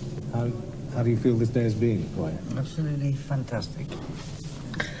 How do you feel this day has been, Roy? Absolutely fantastic.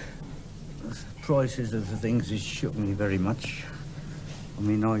 The prices of the things has shook me very much. I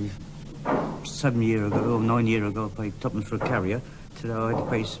mean, 7 years ago, or 9 years ago, I paid tuppence for a carrier. Today I had to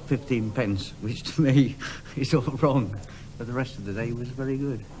pay 15 pence, which to me is all wrong. But the rest of the day was very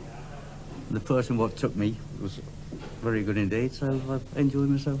good. The person what took me was very good indeed, so I've enjoyed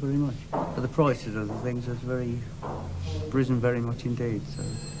myself very much. But the prices of the things has risen very much indeed. So,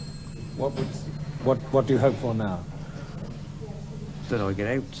 what do you hope for now? That I get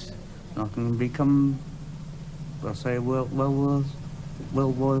out, and I can become, I'll say, a well-worth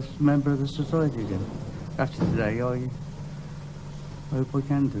member of the society again. After today, I hope I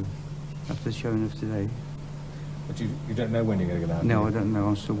can do. After the showing of today. But you don't know when you're going to get out? No, I don't know.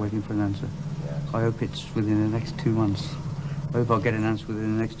 I'm still waiting for an answer. Yeah. I hope it's within the next 2 months. I hope I'll get an answer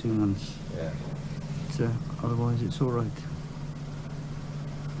within the next 2 months. Yeah. otherwise it's all right.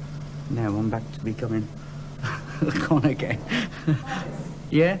 Now I'm back to becoming a con again.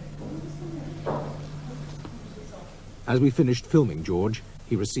 Yeah? As we finished filming George,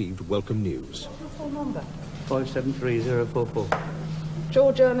 he received welcome news. Your full number? 573044.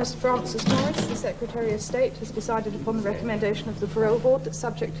 George Ernest Francis Morris, the Secretary of State, has decided upon the recommendation of the Parole Board that,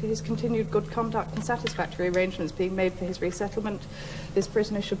 subject to his continued good conduct and satisfactory arrangements being made for his resettlement, this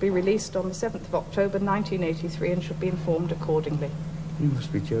prisoner should be released on the 7th of October 1983 and should be informed accordingly. You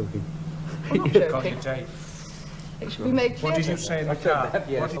must be joking. I'm not joking. It should be made clear. What did you say in the car?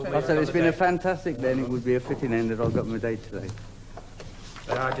 I said it's been a fantastic day, and it would be a fitting end that I got my date today.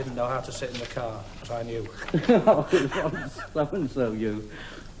 But I didn't know how to sit in the car, as I knew. So you.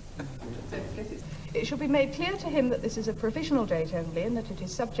 It should be made clear to him that this is a provisional date only and that it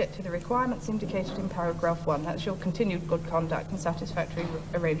is subject to the requirements indicated in paragraph 1. That's your continued good conduct and satisfactory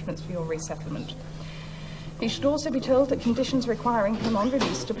arrangements for your resettlement. He should also be told that conditions requiring him on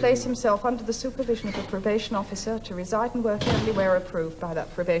release to place himself under the supervision of a probation officer, to reside and work only where approved by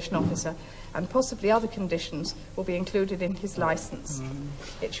that probation officer, and possibly other conditions will be included in his licence.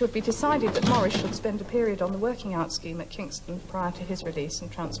 It should be decided that Morris should spend a period on the working out scheme at Kingston prior to his release,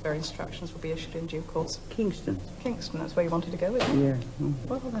 and transfer instructions will be issued in due course. Kingston? Kingston, that's where you wanted to go, isn't it? Yeah.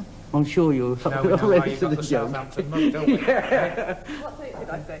 Well then. I'm sure you're Now we know why ready you for got the the joke. Southampton mug, don't we? Yeah. What date did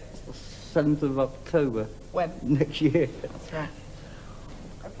I say? 7th of October. When? Next year. That's right.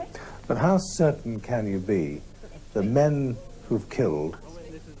 Okay. But how certain can you be the men who've killed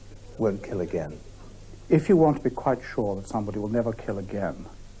won't kill again? If you want to be quite sure that somebody will never kill again,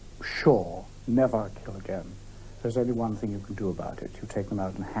 never kill again, there's only one thing you can do about it. You take them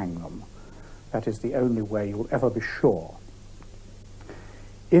out and hang them. That is the only way you'll ever be sure.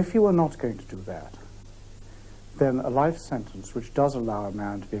 If you are not going to do that, then a life sentence, which does allow a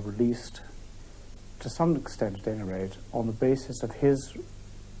man to be released, to some extent at any rate, on the basis of his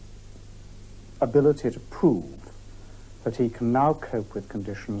ability to prove that he can now cope with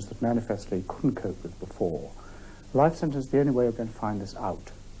conditions that manifestly he couldn't cope with before. Life sentence is the only way you're going to find this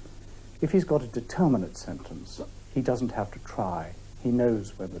out. If he's got a determinate sentence, he doesn't have to try. He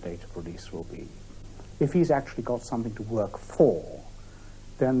knows when the date of release will be. If he's actually got something to work for,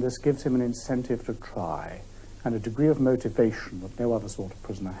 then this gives him an incentive to try, and a degree of motivation that no other sort of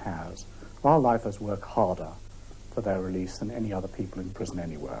prisoner has. Our lifers work harder for their release than any other people in prison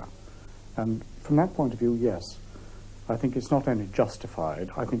anywhere. And from that point of view, yes, I think it's not only justified,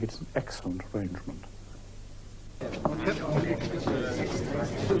 I think it's an excellent arrangement.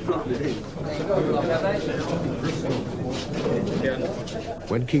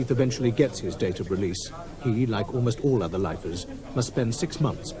 When Keith eventually gets his date of release, he, like almost all other lifers, must spend 6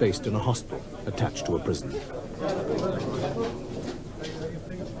 months based in a hospital attached to a prison.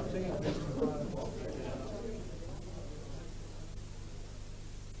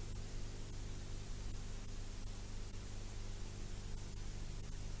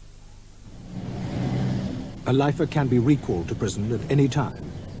 A lifer can be recalled to prison at any time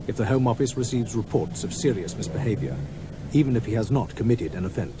if the Home Office receives reports of serious misbehaviour, even if he has not committed an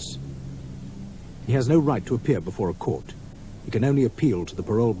offence. He has no right to appear before a court. He can only appeal to the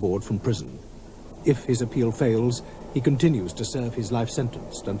parole board from prison. If his appeal fails, he continues to serve his life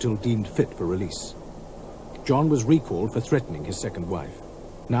sentence until deemed fit for release. John was recalled for threatening his second wife.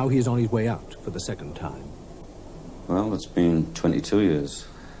 Now he is on his way out for the second time. Well, it's been 22 years.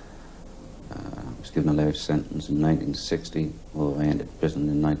 I was given a life sentence in 1960, although I entered prison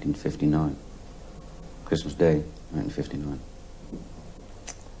in 1959. Christmas Day, 1959.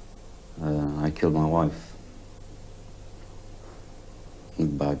 I killed my wife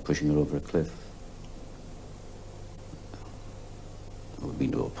by pushing her over a cliff. We'd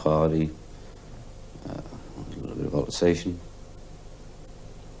been to a party, a little bit of altercation.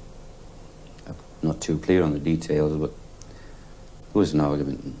 I'm not too clear on the details, but there was an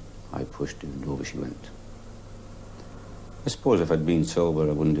argument and I pushed her and over she went. I suppose if I'd been sober,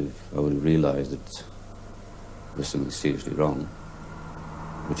 I would have realised that there was something seriously wrong,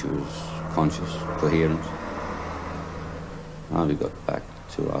 but she was conscious, coherent. And we got back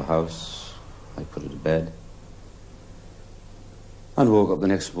to our house. I put her to bed and woke up the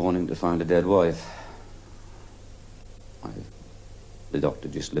next morning to find a dead wife. The doctor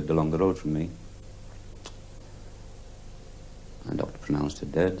just lived along the road from me. The doctor pronounced her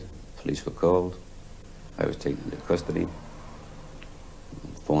dead. Police were called. I was taken into custody.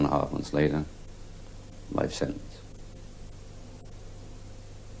 4.5 months later, life sentence.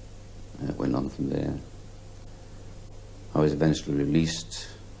 And it went on from there. I was eventually released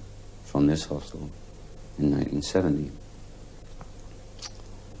from this hostel in 1970.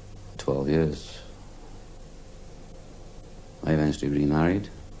 12 years. I eventually remarried,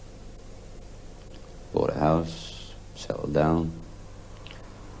 bought a house, settled down.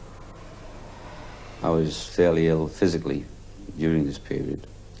 I was fairly ill physically during this period,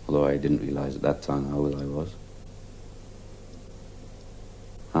 although I didn't realise at that time how ill I was.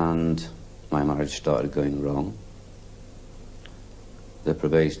 And my marriage started going wrong. The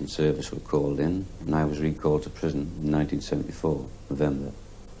probation service were called in, and I was recalled to prison in 1974, November.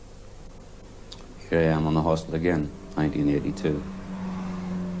 Here I am on the hostel again, 1982.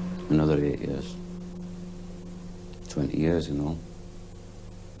 Another 8 years. 20 years in all.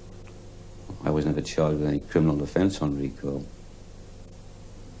 I was never charged with any criminal offence on recall.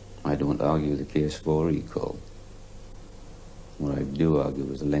 I don't argue the case for recall. What I do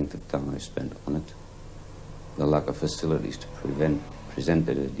argue is the length of time I spent on it, the lack of facilities to present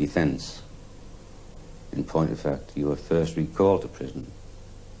it as a defence. In point of fact, you were first recalled to prison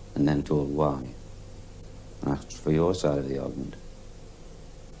and then told why, and asked for your side of the argument.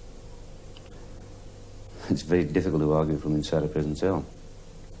 It's very difficult to argue from inside a prison cell.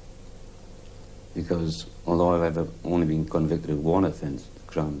 Because although I've only been convicted of one offence,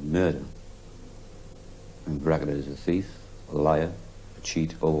 the crime of murder, I'm bracketed as a thief, a liar, a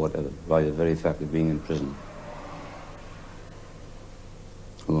cheat, or whatever, by the very fact of being in prison.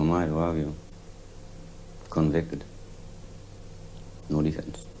 Who am I to argue? Convicted. No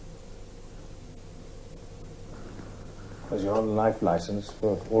defence. Because you're on life licence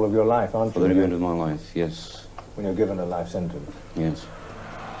for all of your life, aren't you? For the remainder of my life, yes. When you're given a life sentence. Yes.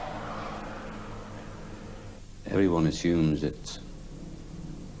 Everyone assumes that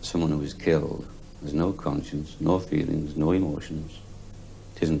someone who is killed has no conscience, no feelings, no emotions.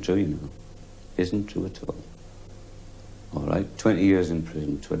 It isn't true, you know. It isn't true at all. All right, 20 years in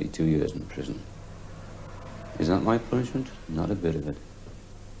prison, 22 years in prison. Is that my punishment? Not a bit of it.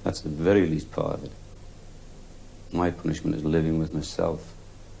 That's the very least part of it. My punishment is living with myself.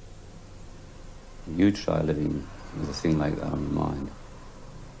 You try living with a thing like that on your mind.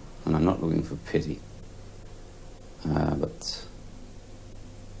 And I'm not looking for pity. But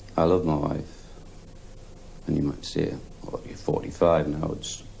I love my wife. And you might say, well, you're 45 now,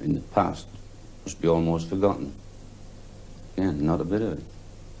 it's in the past. Must be almost forgotten. Yeah, not a bit of it.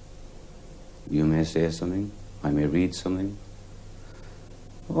 You may say something, I may read something.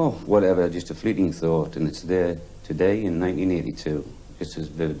 Oh, whatever, just a fleeting thought, and it's there today in 1982, just as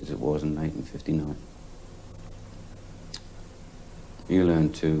vivid as it was in 1959. You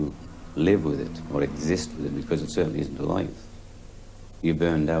learn to live with it, or exist with it, because it certainly isn't a life. You're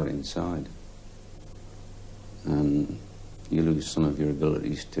burned out inside. And you lose some of your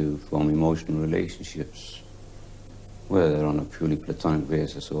abilities to form emotional relationships, whether they're on a purely platonic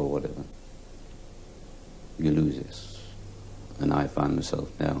basis or whatever. You lose this. And I find myself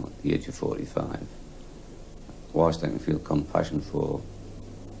now at the age of 45. Whilst I can feel compassion for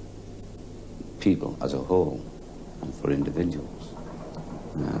people as a whole and for individuals,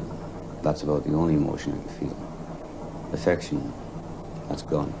 that's about the only emotion I can feel. Affection, that's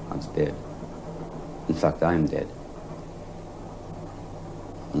gone, that's dead. In fact, I'm dead.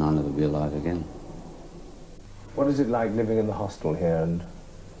 And I'll never be alive again. What is it like living in the hostel here, and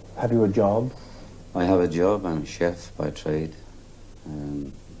have you a job? I have a job. I'm a chef by trade,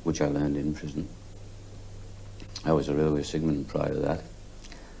 which I learned in prison. I was a railway signalman prior to that.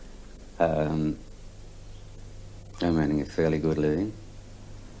 I'm earning a fairly good living.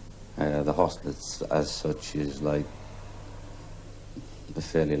 The hostel as such is like a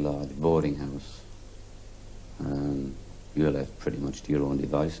fairly large boarding house. You're left pretty much to your own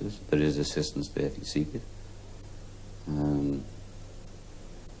devices. There is assistance there if you seek it.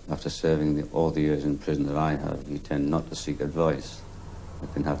 After serving all the years in prison that I have, you tend not to seek advice.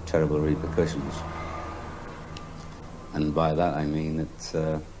 It can have terrible repercussions. And by that I mean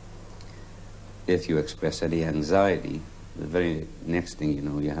that if you express any anxiety, the very next thing you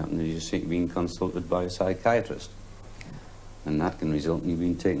know you're being consulted by a psychiatrist. And that can result in you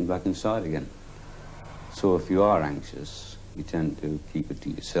being taken back inside again. So if you are anxious, you tend to keep it to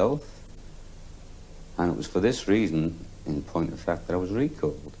yourself. And it was for this reason, in point of fact, that I was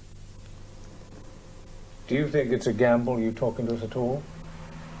recalled. Do you think it's a gamble, you talking to us at all?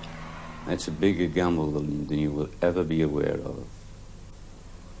 It's a bigger gamble than you will ever be aware of.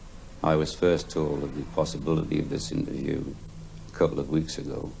 I was first told of the possibility of this interview a couple of weeks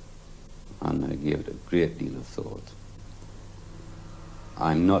ago, and I gave it a great deal of thought.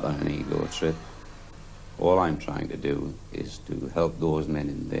 I'm not on an ego trip. All I'm trying to do is to help those men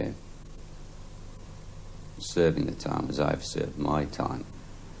in there, serving the time as I've served my time,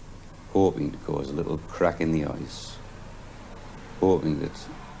 hoping to cause a little crack in the ice, hoping that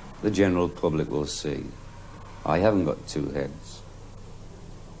the general public will see I haven't got two heads.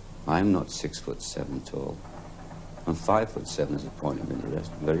 I'm not 6'7" tall. I'm 5'7" as a point of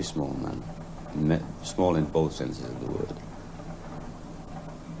interest. Very small man. Small in both senses of the word.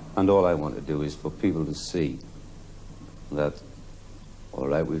 And all I want to do is for people to see that, all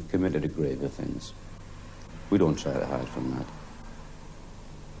right, we've committed a grave offence. We don't try to hide from that.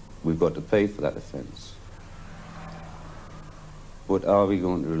 We've got to pay for that offence. But are we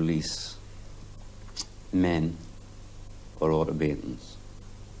going to release men or automatons?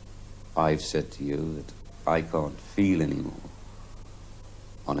 I've said to you that I can't feel anymore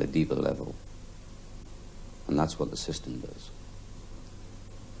on a deeper level. And that's what the system does.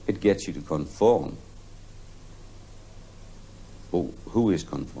 It gets you to conform. But who is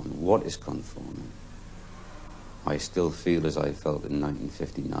conforming? What is conforming? I still feel as I felt in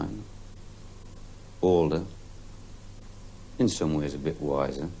 1959. Older. In some ways a bit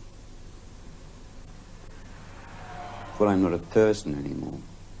wiser. But I'm not a person anymore.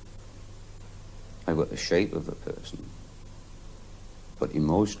 I've got the shape of a person. But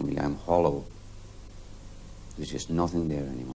emotionally I'm hollow. There's just nothing there anymore.